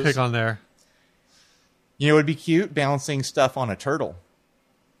 stone pick on there. You know, it would be cute balancing stuff on a turtle.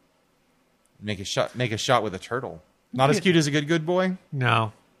 Make a shot with a turtle. Not as cute as a good boy.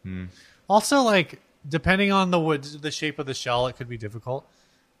 No. Also, depending on the shape of the shell, it could be difficult.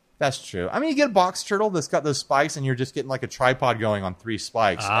 That's true. You get a box turtle that's got those spikes, and you're just getting a tripod going on 3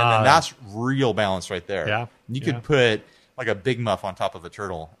 spikes, and then that's real balance right there. Yeah. You could put like a big muff on top of a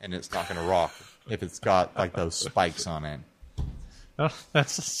turtle, and it's not going to rock if it's got like those spikes on it. Oh, that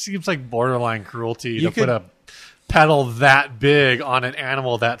seems like borderline cruelty You to put a pedal that big on an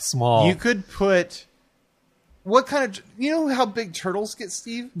animal that small. You could put what kind of how big turtles get,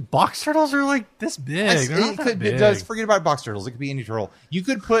 Steve? Box turtles are like this big. They're not that big. It does. Forget about box turtles. It could be any turtle. You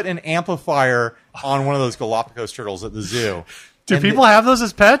could put an amplifier on one of those Galapagos turtles at the zoo. Do people have those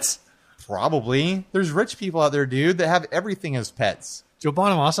as pets? Probably. There's rich people out there, dude, that have everything as pets. Joe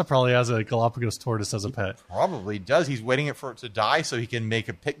Bonamassa probably has a Galapagos tortoise as a pet. Probably does. He's waiting for it to die so he can make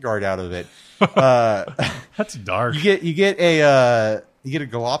a pick guard out of it. That's dark. You get a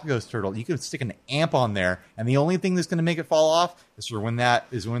Galapagos turtle. You could stick an amp on there, and the only thing that's going to make it fall off is when that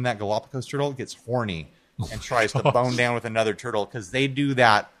Galapagos turtle gets horny and tries to bone down with another turtle, because they do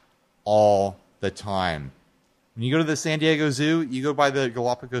that all the time. When you go to the San Diego Zoo, you go by the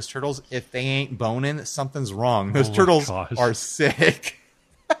Galapagos turtles. If they ain't boning, something's wrong. Those turtles are sick.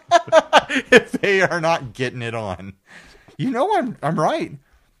 If they are not getting it on, I'm right.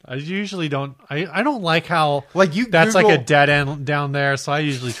 I usually don't. I don't like how that's Google, like a dead end down there. So I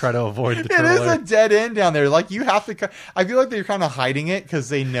usually try to avoid the turtle. It is a dead end down there. Like you have to. I feel like they're kind of hiding it because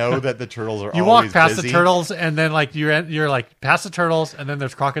they know that the turtles are. You always walk past busy. the turtles, and then like you're like past the turtles, and then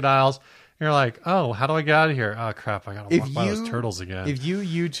there's crocodiles. You're like, oh, how do I get out of here? Oh crap! I gotta walk by those turtles again. If you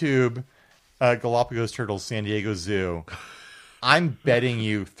YouTube Galapagos turtles San Diego Zoo, I'm betting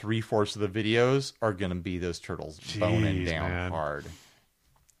you 3/4 of the videos are gonna be those turtles boning down hard.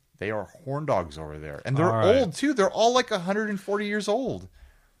 They are horn dogs over there, and they're old too. They're all like 140 years old.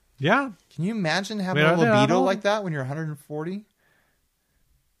 Yeah. Can you imagine having a libido like that when you're 140?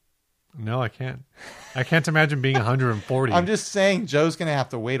 No, I can't. I can't imagine being 140. I'm just saying, Joe's going to have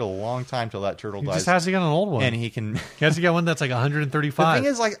to wait a long time till that turtle dies. He just has to get an old one. And he has to get one that's like 135. The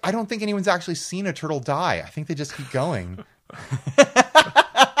thing is, like, I don't think anyone's actually seen a turtle die. I think they just keep going.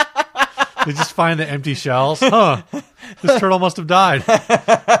 They just find the empty shells. Huh. This turtle must have died.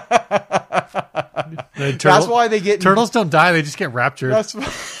 That's why they get... Turtles don't die. They just get raptured. That's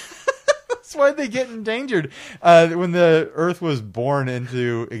why they get endangered. When the Earth was born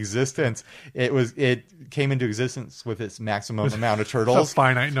into existence, it came into existence with its maximum amount of turtles, a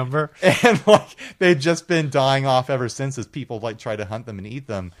finite number, and like they've just been dying off ever since as people like try to hunt them and eat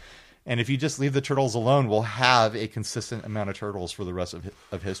them. And if you just leave the turtles alone, we'll have a consistent amount of turtles for the rest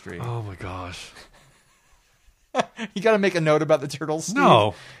of history. Oh my gosh! You got to make a note about the turtles, Steve.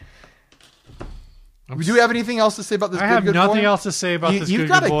 No. Do you have anything else to say about this? I have nothing else to say about this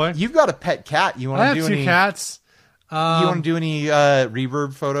good boy. You've got a pet cat. You want I to have do two cats. You want to do any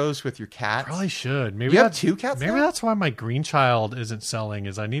reverb photos with your cats? Probably should. Maybe you have two cats. Maybe that's why my green child isn't selling.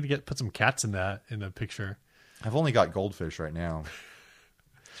 Is I need to put some cats in the picture. I've only got goldfish right now.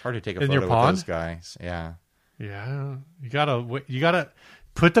 It's hard to take a in photo your pond? with those guys. Yeah. Yeah. You gotta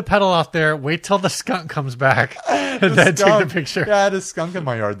put the pedal out there. Wait till the skunk comes back, and then take the picture. Yeah, I had a skunk in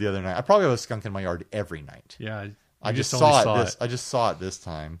my yard the other night. I probably have a skunk in my yard every night. Yeah. I just saw it. I just saw it this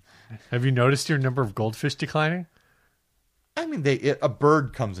time. Have you noticed your number of goldfish declining? I mean, a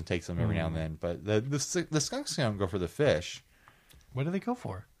bird comes and takes them every now and then, but the skunks don't go for the fish. What do they go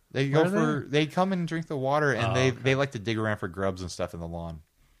for? They come and drink the water, and they like to dig around for grubs and stuff in the lawn.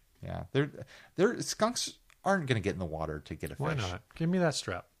 Yeah, skunks aren't going to get in the water to get a fish. Why not? Give me that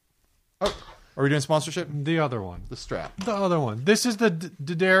strap. Oh, are we doing sponsorship? The other one. The strap. The other one. This is the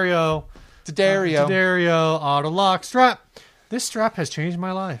D'Addario Auto Lock strap. This strap has changed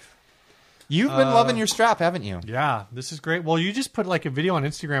my life. You've been loving your strap, haven't you? Yeah, this is great. Well, you just put like a video on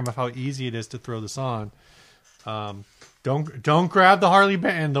Instagram of how easy it is to throw this on. Don't grab the Harley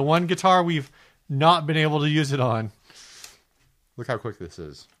Benton, the one guitar we've not been able to use it on. Look how quick this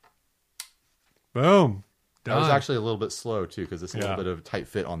is. Boom. That was actually a little bit slow too, because it's a little bit of a tight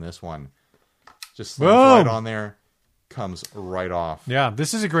fit on this one. Just Boom. right on there, comes right off. Yeah,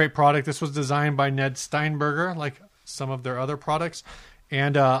 this is a great product. This was designed by Ned Steinberger, like some of their other products,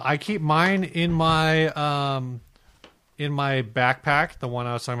 and I keep mine in my backpack, the one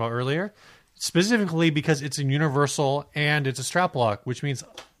I was talking about earlier, specifically because it's a universal and it's a strap lock, which means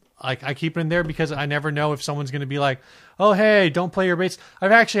like I keep it in there because I never know if someone's going to be like, "Oh, hey, don't play your bass."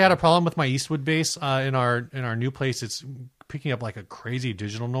 I've actually had a problem with my Eastwood bass in our new place. It's picking up like a crazy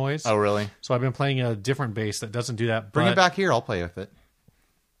digital noise. Oh, really? So I've been playing a different bass that doesn't do that. Bring it back here. I'll play with it.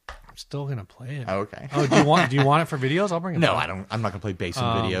 I'm still gonna play it. Oh, okay. Oh, do you want it for videos? I'll bring it. No, back. I don't. I'm not gonna play bass in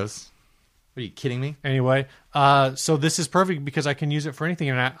videos. Are you kidding me? Anyway, so this is perfect because I can use it for anything,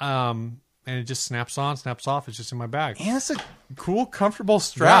 and it just snaps on, snaps off. It's just in my bag. And it's a cool, comfortable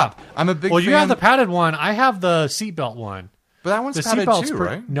strap. Yeah. I'm a big. Well, fan. you have the padded one. I have the seatbelt one. But that one's the padded too,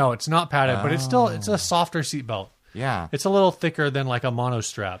 right? No, it's not padded, but it's a softer seatbelt. Yeah. It's a little thicker than like a mono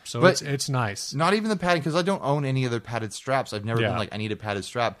strap, so But- it's nice. Not even the padding, because I don't own any other padded straps. I've never Yeah. been like, I need a padded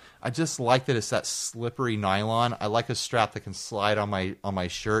strap. I just like that it's that slippery nylon. I like a strap that can slide on my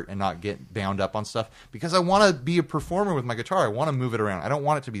shirt and not get bound up on stuff, because I want to be a performer with my guitar. I want to move it around. I don't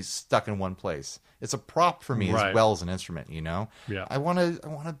want it to be stuck in one place. It's a prop for me Right. as well as an instrument, you know? Yeah. I want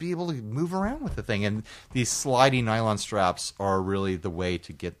to be able to move around with the thing, and these sliding nylon straps are really the way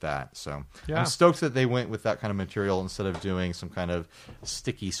to get that. So Yeah. I'm stoked that they went with that kind of material instead of doing some kind of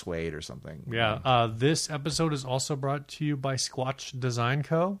sticky suede or something. Yeah. This episode is also brought to you by Squatch Design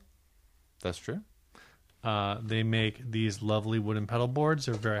Co. That's true. They make these lovely wooden pedal boards.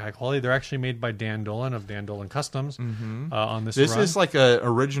 They're very high quality. They're actually made by Dan Dolan of Dan Dolan Customs on this This run. is like a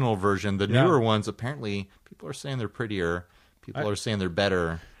original version. The Yeah. newer ones, apparently, people are saying they're prettier. People are saying they're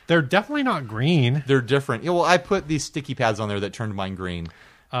better. They're definitely not green. They're different. Yeah, well, I put these sticky pads on there that turned mine green.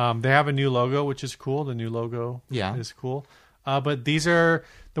 They have a new logo, which is cool. The new logo is cool. But these are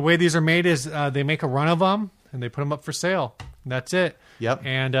the way these are made is they make a run of them and they put them up for sale. That's it. Yep.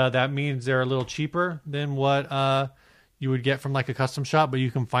 And that means they're a little cheaper than what you would get from like a custom shop, but you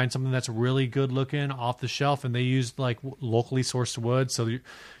can find something that's really good looking off the shelf, and they use like locally sourced wood, so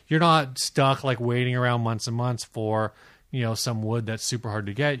you're not stuck like waiting around months and months for some wood that's super hard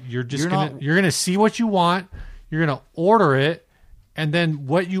to get. You're gonna see what you want, you're gonna order it, and then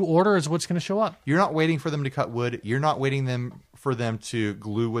what you order is what's gonna show up. You're not waiting for them to cut wood. You're not waiting for them to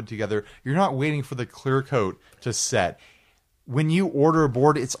glue wood together. You're not waiting for the clear coat to set. When you order a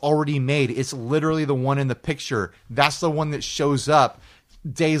board, it's already made. It's literally the one in the picture. That's the one that shows up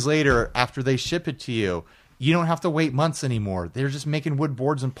days later after they ship it to you. You don't have to wait months anymore. They're just making wood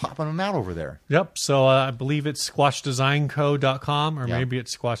boards and popping them out over there. Yep. So I believe it's squashdesignco.com or Yeah. maybe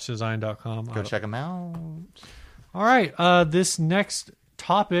it's squashdesign.com. Go check them out. All right. This next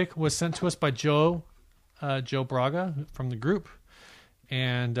topic was sent to us by Joe Braga from the group,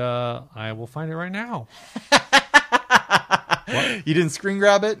 and I will find it right now. You didn't screen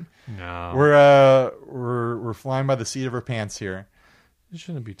grab it? No, We're flying by the seat of our pants here. it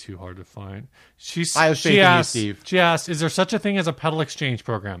shouldn't be too hard to find. I have faith in you, Steve. She asked, "Is there such a thing as a pedal exchange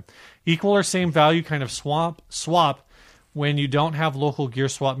program? Equal or same value kind of swap when you don't have local gear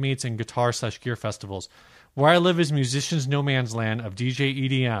swap meets and guitar/gear festivals? Where I live is musicians' no man's land of DJ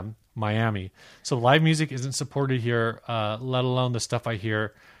EDM, Miami. So live music isn't supported here, let alone the stuff I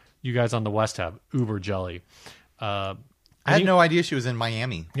hear you guys on the West have. Uber jelly." I had no idea she was in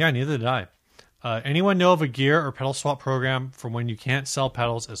Miami. Yeah, neither did I. Anyone know of a gear or pedal swap program for when you can't sell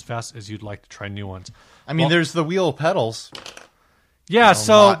pedals as fast as you'd like to try new ones? I mean, there's the wheel pedals. Yeah, Well,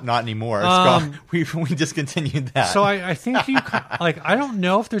 so not anymore. It's gone. We discontinued that. So I think you like. I don't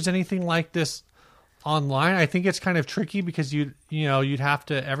know if there's anything like this online. I think it's kind of tricky because you'd have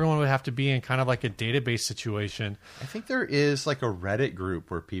to. Everyone would have to be in kind of like a database situation. I think there is like a Reddit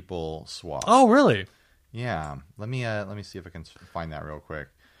group where people swap. Oh, really? Yeah. Let me see if I can find that real quick.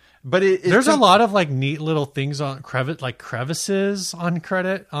 But there's a lot of like neat little things on crevices on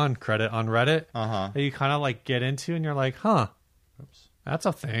Reddit that you kind of like get into, and you're like, huh, Oops. that's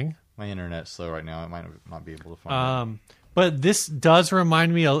a thing. My internet's slow right now. I might not be able to find it. But this does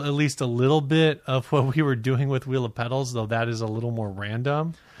remind me at least a little bit of what we were doing with Wheel of Pedals, though that is a little more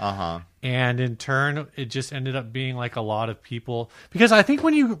random. And in turn, it just ended up being like a lot of people, because I think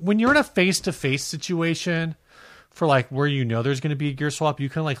when you're in a face-to-face situation for like where there's going to be a gear swap, you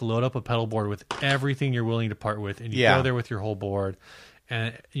can like load up a pedal board with everything you're willing to part with, and you go there with your whole board,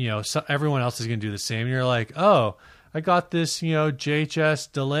 and so everyone else is going to do the same. And you're like, oh, I got this,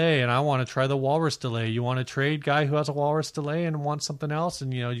 JHS delay, and I want to try the Walrus delay. You want to trade guy who has a Walrus delay and wants something else,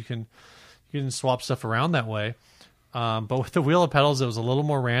 and you can swap stuff around that way. But with the Wheel of Pedals, it was a little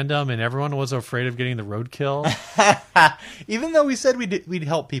more random, and everyone was afraid of getting the roadkill. Even though we said we'd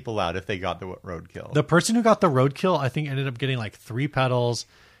help people out if they got the roadkill. The person who got the roadkill, I think, ended up getting like 3 pedals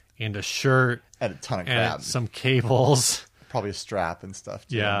and a shirt and a ton of and crap. some cables. Probably a strap and stuff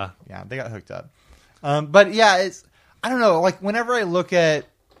too. Yeah. Yeah, they got hooked up. But yeah, I don't know, like whenever I look at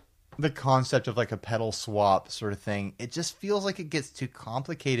the concept of like a pedal swap sort of thing, it just feels like it gets too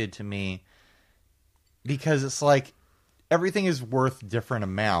complicated to me, because it's like everything is worth different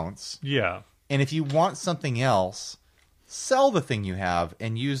amounts. Yeah. And if you want something else, sell the thing you have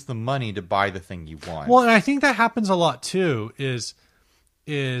and use the money to buy the thing you want. Well, and I think that happens a lot too, is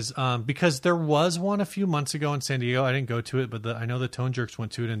because there was one a few months ago in San Diego. I didn't go to it, but I know the Tone Jerks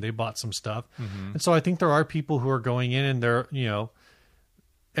went to it and they bought some stuff. And so I think there are people who are going in and they're,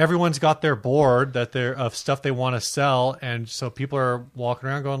 everyone's got their board that they're of stuff they want to sell, and so people are walking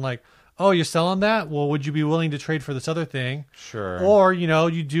around going like, "Oh, you're selling that? Well, would you be willing to trade for this other thing?" Sure. Or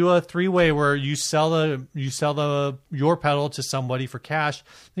you do a 3-way where you sell your pedal to somebody for cash,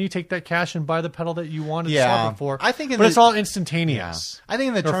 then you take that cash and buy the pedal that you wanted to swap it for. I think, it's all instantaneous. I think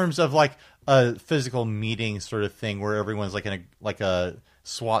in the terms of like a physical meeting sort of thing where everyone's like in a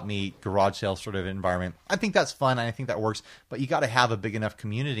swap meet, garage sale sort of environment. I think that's fun, and I think that works. But you got to have a big enough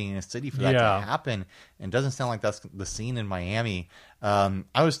community in a city for that to happen. And it doesn't sound like that's the scene in Miami. I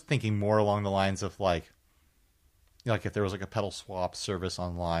was thinking more along the lines of like if there was like a pedal swap service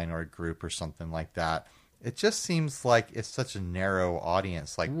online or a group or something like that. It just seems like it's such a narrow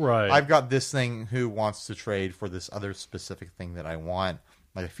audience. Like, I've got this thing who wants to trade for this other specific thing that I want.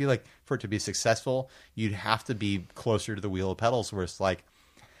 Like, I feel like for it to be successful, you'd have to be closer to the wheel of pedals where it's like,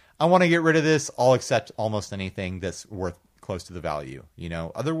 I want to get rid of this. I'll accept almost anything that's worth close to the value.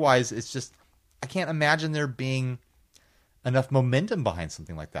 Otherwise it's just, I can't imagine there being enough momentum behind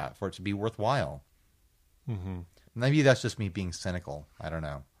something like that for it to be worthwhile. Mm-hmm. Maybe that's just me being cynical. I don't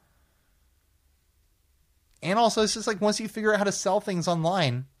know. And also, it's just like once you figure out how to sell things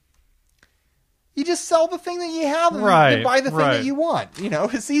online, you just sell the thing that you have and you buy the thing that you want.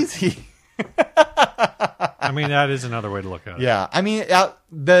 It's easy. I mean, that is another way to look at it. Yeah. I mean,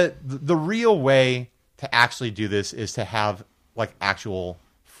 the real way to actually do this is to have like actual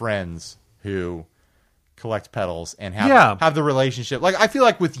friends who collect pedals and have the relationship. Like, I feel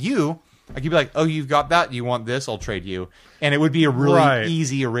like with you, I could be like, "Oh, you've got that. You want this? I'll trade you." And it would be a really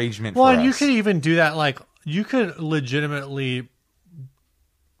easy arrangement for us. Well, you could even do that. Like, you could legitimately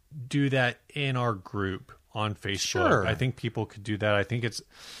do that in our group on Facebook. Sure. I think people could do that. I think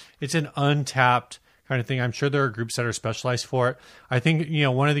it's an untapped kind of thing. I'm sure there are groups that are specialized for it. I think,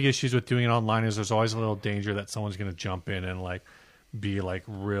 one of the issues with doing it online is there's always a little danger that someone's going to jump in and like be like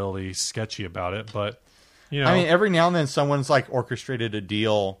really sketchy about it. But, I mean, every now and then someone's like orchestrated a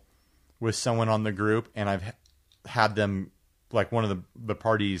deal with someone on the group, and I've had them, like one of the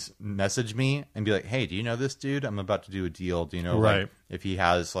parties, message me and be like, "Hey, do you know this dude? I'm about to do a deal. Do you know like, if he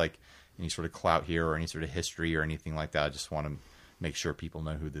has like any sort of clout here or any sort of history or anything like that? I just want to make sure people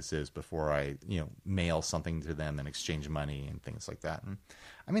know who this is before I, mail something to them and exchange money and things like that." And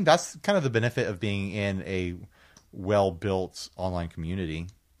I mean, that's kind of the benefit of being in a well-built online community.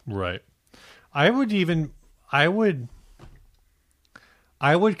 Right. I would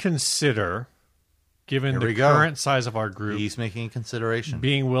consider, given the current size of our group, he's making a consideration,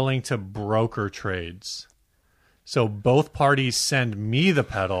 being willing to broker trades. So both parties send me the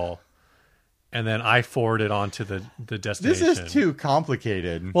pedal, and then I forward it on to the destination. This is too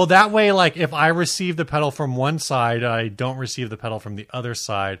complicated. Well, that way, like, if I receive the pedal from one side, I don't receive the pedal from the other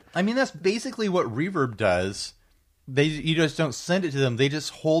side. I mean, that's basically what Reverb does. You just don't send it to them. They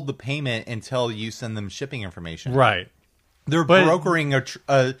just hold the payment until you send them shipping information. Right. They're brokering a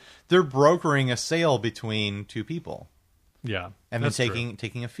sale between two people. Yeah, and then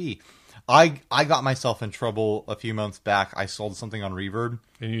taking a fee. I got myself in trouble a few months back. I sold something on Reverb.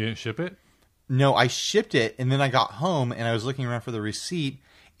 And you didn't ship it? No, I shipped it, and then I got home and I was looking around for the receipt,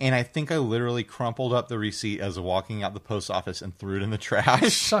 and I think I literally crumpled up the receipt as walking out the post office and threw it in the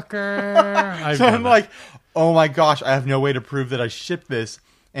trash. Sucker! So I'm like, oh my gosh, I have no way to prove that I shipped this.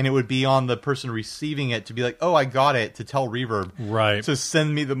 And it would be on the person receiving it to be like, "Oh, I got it," to tell Reverb to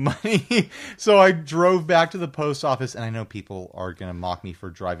send me the money. So I drove back to the post office, and I know people are going to mock me for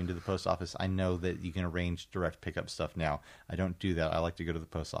driving to the post office. I know that you can arrange direct pickup stuff now. I don't do that. I like to go to the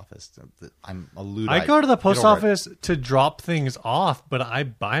post office. I'm a Luddite. I go to the post office to drop things off, but I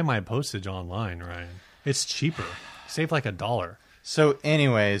buy my postage online, Ryan. It's cheaper. Save like $1. So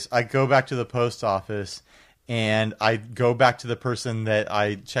anyways, I go back to the post office, and I go back to the person that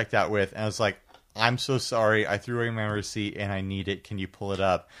I checked out with, and I was like, "I'm so sorry. I threw away my receipt, and I need it. Can you pull it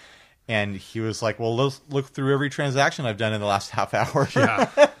up?" And he was like, "Well, let's look through every transaction I've done in the last half hour." Yeah.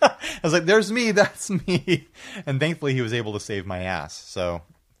 I was like, "There's me. That's me." And thankfully, he was able to save my ass. So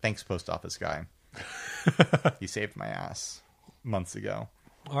thanks, post office guy. He saved my ass months ago.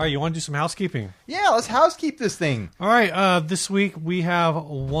 All right, you want to do some housekeeping? Yeah, let's housekeep this thing. All right, this week we have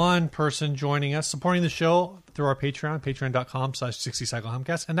one person joining us, supporting the show through our Patreon,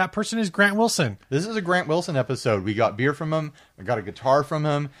 patreon.com/60cyclehumcast, and that person is Grant Wilson. This is a Grant Wilson episode. We got beer from him, we got a guitar from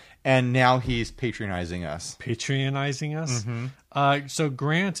him, and now he's patronizing us. Patronizing us? Mm-hmm. So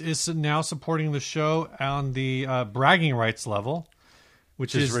Grant is now supporting the show on the bragging rights level,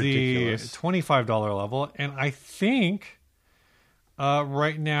 which is ridiculous. The $25 level, and I think...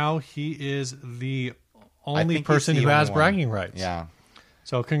 right now, he is the only person who has bragging rights. Yeah.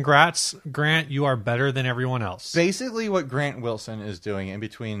 So congrats, Grant. You are better than everyone else. Basically, what Grant Wilson is doing in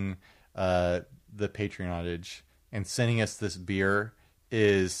between the Patreonage and sending us this beer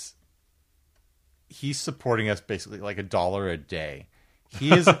is he's supporting us basically like $1 a day.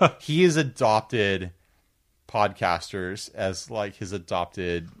 He is adopted podcasters as like his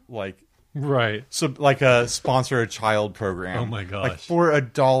adopted like Right. so like a sponsor a child program. Oh my gosh. Like for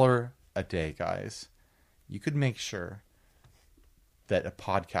 $1 a day, guys, you could make sure that a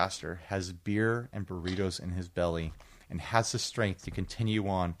podcaster has beer and burritos in his belly and has the strength to continue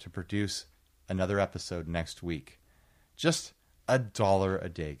on to produce another episode next week. Just $1 a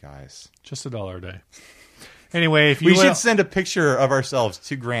day, guys. Just $1 a day. Anyway, if you We should send a picture of ourselves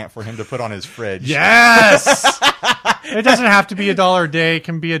to Grant for him to put on his fridge. Yes. It doesn't have to be $1 a day. It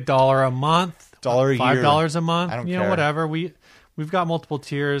can be $1 a month, $1 a year. $5 a month. I don't you care. know, whatever. We've got multiple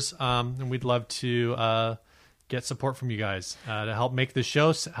tiers, and we'd love to get support from you guys to help make the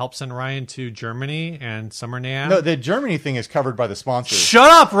show. Help send Ryan to Germany and Summer NAMM. No, the Germany thing is covered by the sponsors.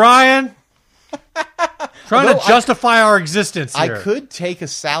 Shut up, Ryan. Trying Although to justify our existence I here. could take a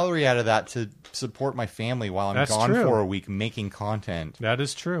salary out of that to support my family while I'm That's gone true. for a week making content. That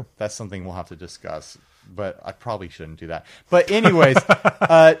is true. That's something we'll have to discuss, but I probably shouldn't do that. But anyways,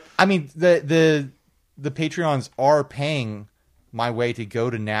 I mean the Patreons are paying my way to go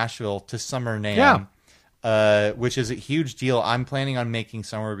to Nashville to Summer NAMM, which is a huge deal. I'm planning on making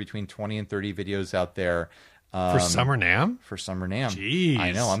somewhere between 20 and 30 videos out there. For Summer NAMM? For Summer NAMM. Jeez.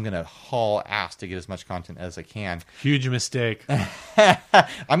 I know. I'm going to haul ass to get as much content as I can. Huge mistake. I'm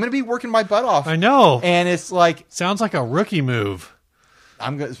going to be working my butt off. I know. And it's like, Sounds like a rookie move.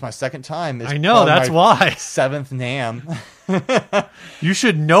 it's my second time. It's I know, probably that's my why. 7th NAMM. You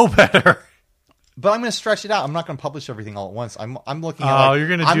should know better. But I'm going to stretch it out. I'm not going to publish everything all at once. I'm looking at You're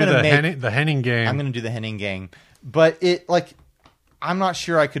going to do the Henning game. I'm going to do the Henning gang. But I'm not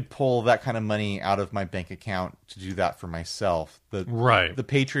sure I could pull that kind of money out of my bank account to do that for myself. Right. The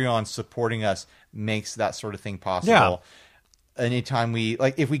Patreon supporting us makes that sort of thing possible. Yeah. Anytime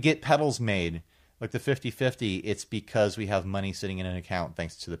if we get pedals made, like the 50/50, it's because we have money sitting in an account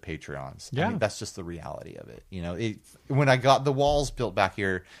thanks to the Patreons. Yeah. I mean, that's just the reality of it. You know, when I got the walls built back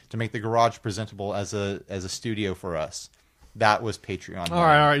here to make the garage presentable as a studio for us, that was Patreon. All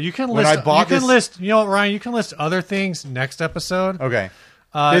right. You can When list. I bought you can this- list. You know what, Ryan? You can list other things next episode. Okay.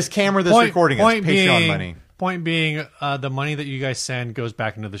 This camera that's recording us, Patreon money. Point being, the money that you guys send goes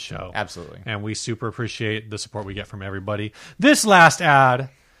back into the show. Absolutely. And we super appreciate the support we get from everybody. This last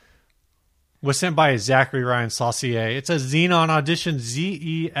ad was sent by Zachary Ryan Saucier. It's a Xenon Audition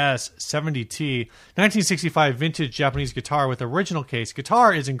ZES-70T 1965 vintage Japanese guitar with original case.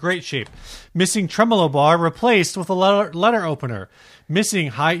 Guitar is in great shape. Missing tremolo bar replaced with a letter opener. Missing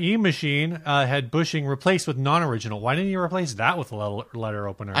high E machine head bushing replaced with non-original. Why didn't you replace that with a letter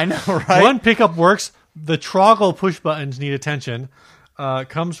opener? I know, right? One pickup works. The Troggle push buttons need attention.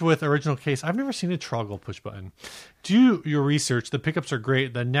 Comes with original case. I've never seen a Troggle push button. Do your research. The pickups are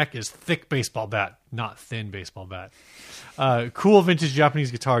great. The neck is thick baseball bat, not thin baseball bat. Cool vintage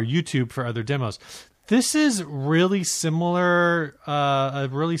Japanese guitar. YouTube for other demos. This is really similar. A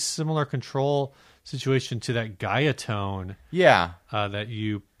really similar control situation to that Gaia Tone Yeah. that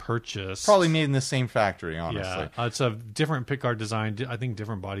you purchased. Probably made in the same factory, honestly. Yeah, it's a different pickguard design. I think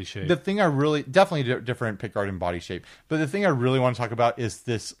different body shape. The thing definitely different pickguard and body shape. But the thing I really want to talk about is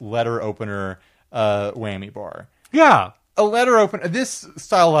this letter opener whammy bar. Yeah. A letter opener, this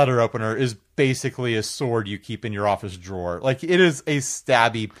style letter opener is basically a sword you keep in your office drawer. Like, it is a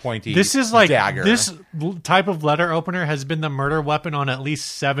stabby, pointy This is like dagger. this type of letter opener has been the murder weapon on at least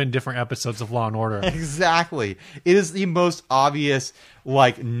 7 different episodes of Law and Order. Exactly. It is the most obvious,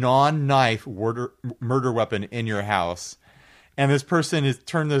 like, non-knife murder weapon in your house. And this person has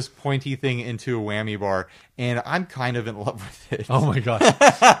turned this pointy thing into a whammy bar, and I'm kind of in love with it. Oh my gosh!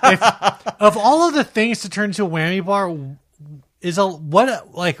 Of all of the things to turn into a whammy bar, is a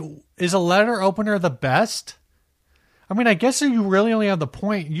letter opener the best? I mean, I guess if you really only have the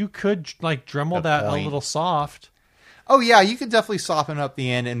point, you could like Dremel that point. a little soft. Oh, yeah, you could definitely soften up the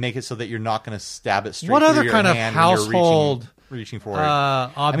end and make it so that you're not going to stab it straight What through other your kind of hand when you're household reaching for it.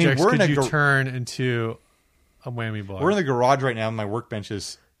 objects we're in could a you turn into a whammy bar? We're in the garage right now, and my workbench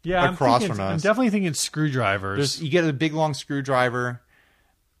is across from I'm us. definitely thinking screwdrivers. You get a big, long screwdriver.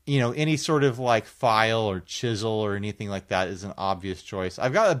 You know, any sort of like file or chisel or anything like that is an obvious choice.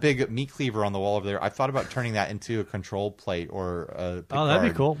 I've got a big meat cleaver on the wall over there. I've thought about turning that into a control plate or a Oh, that'd be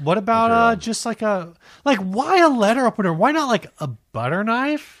pickguard cool. What about material. just like why a letter opener? Why not like a butter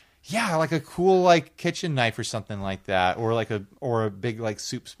knife? Yeah, like a cool like kitchen knife or something like that, or like a big like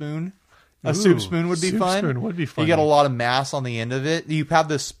soup spoon. A soup spoon would be soup fun. spoon would be fun. You get a lot of mass on the end of it. You have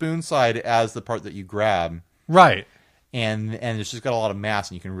the spoon side as the part that you grab, Right. and it's just got a lot of mass,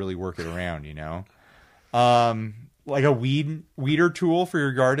 and you can really work it around. Like a weeder tool for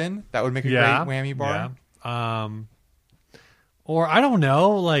your garden, that would make a great whammy bar. Yeah. Or I don't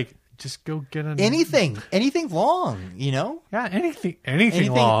know, like just go get anything long. Yeah, anything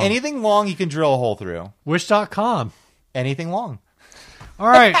long. Anything long you can drill a hole through. Wish.com. Anything long. All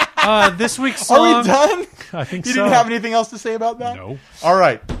right. This week's song. Are we done? I think you so. didn't have anything else to say about that? No. All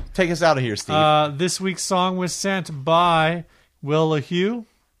right. Take us out of here, Steve. This week's song was sent by Will LaHue.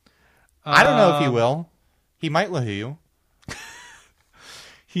 I don't know if he will. He might LaHue.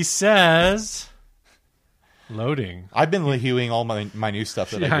 He says, loading. I've been LaHuing all my new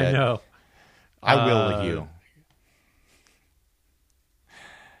stuff that I get. I know. I will LaHue.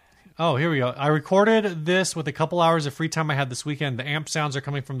 Oh, here we go. I recorded this with a couple hours of free time I had this weekend. The amp sounds are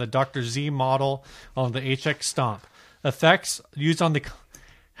coming from the Dr. Z model on the HX Stomp. Effects used on the...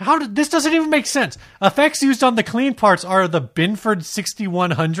 This doesn't even make sense. Effects used on the clean parts are the Binford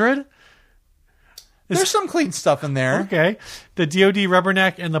 6100. There's some clean stuff in there. Okay. The DoD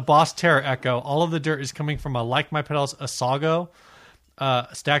Rubberneck and the Boss Terror Echo. All of the dirt is coming from a Like My Pedals Asago,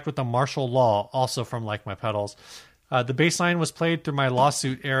 stacked with the Martial Law, also from Like My Pedals. The bass line was played through my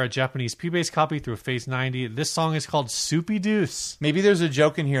lawsuit-era Japanese P-Bass copy through Phase 90. This song is called Soupy Deuce. Maybe there's a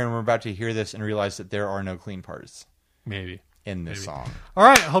joke in here and we're about to hear this and realize that there are no clean parts. Maybe. In this song. All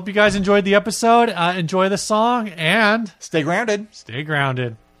right. Hope you guys enjoyed the episode. Enjoy the song and... Stay grounded. Stay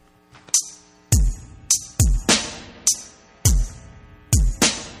grounded.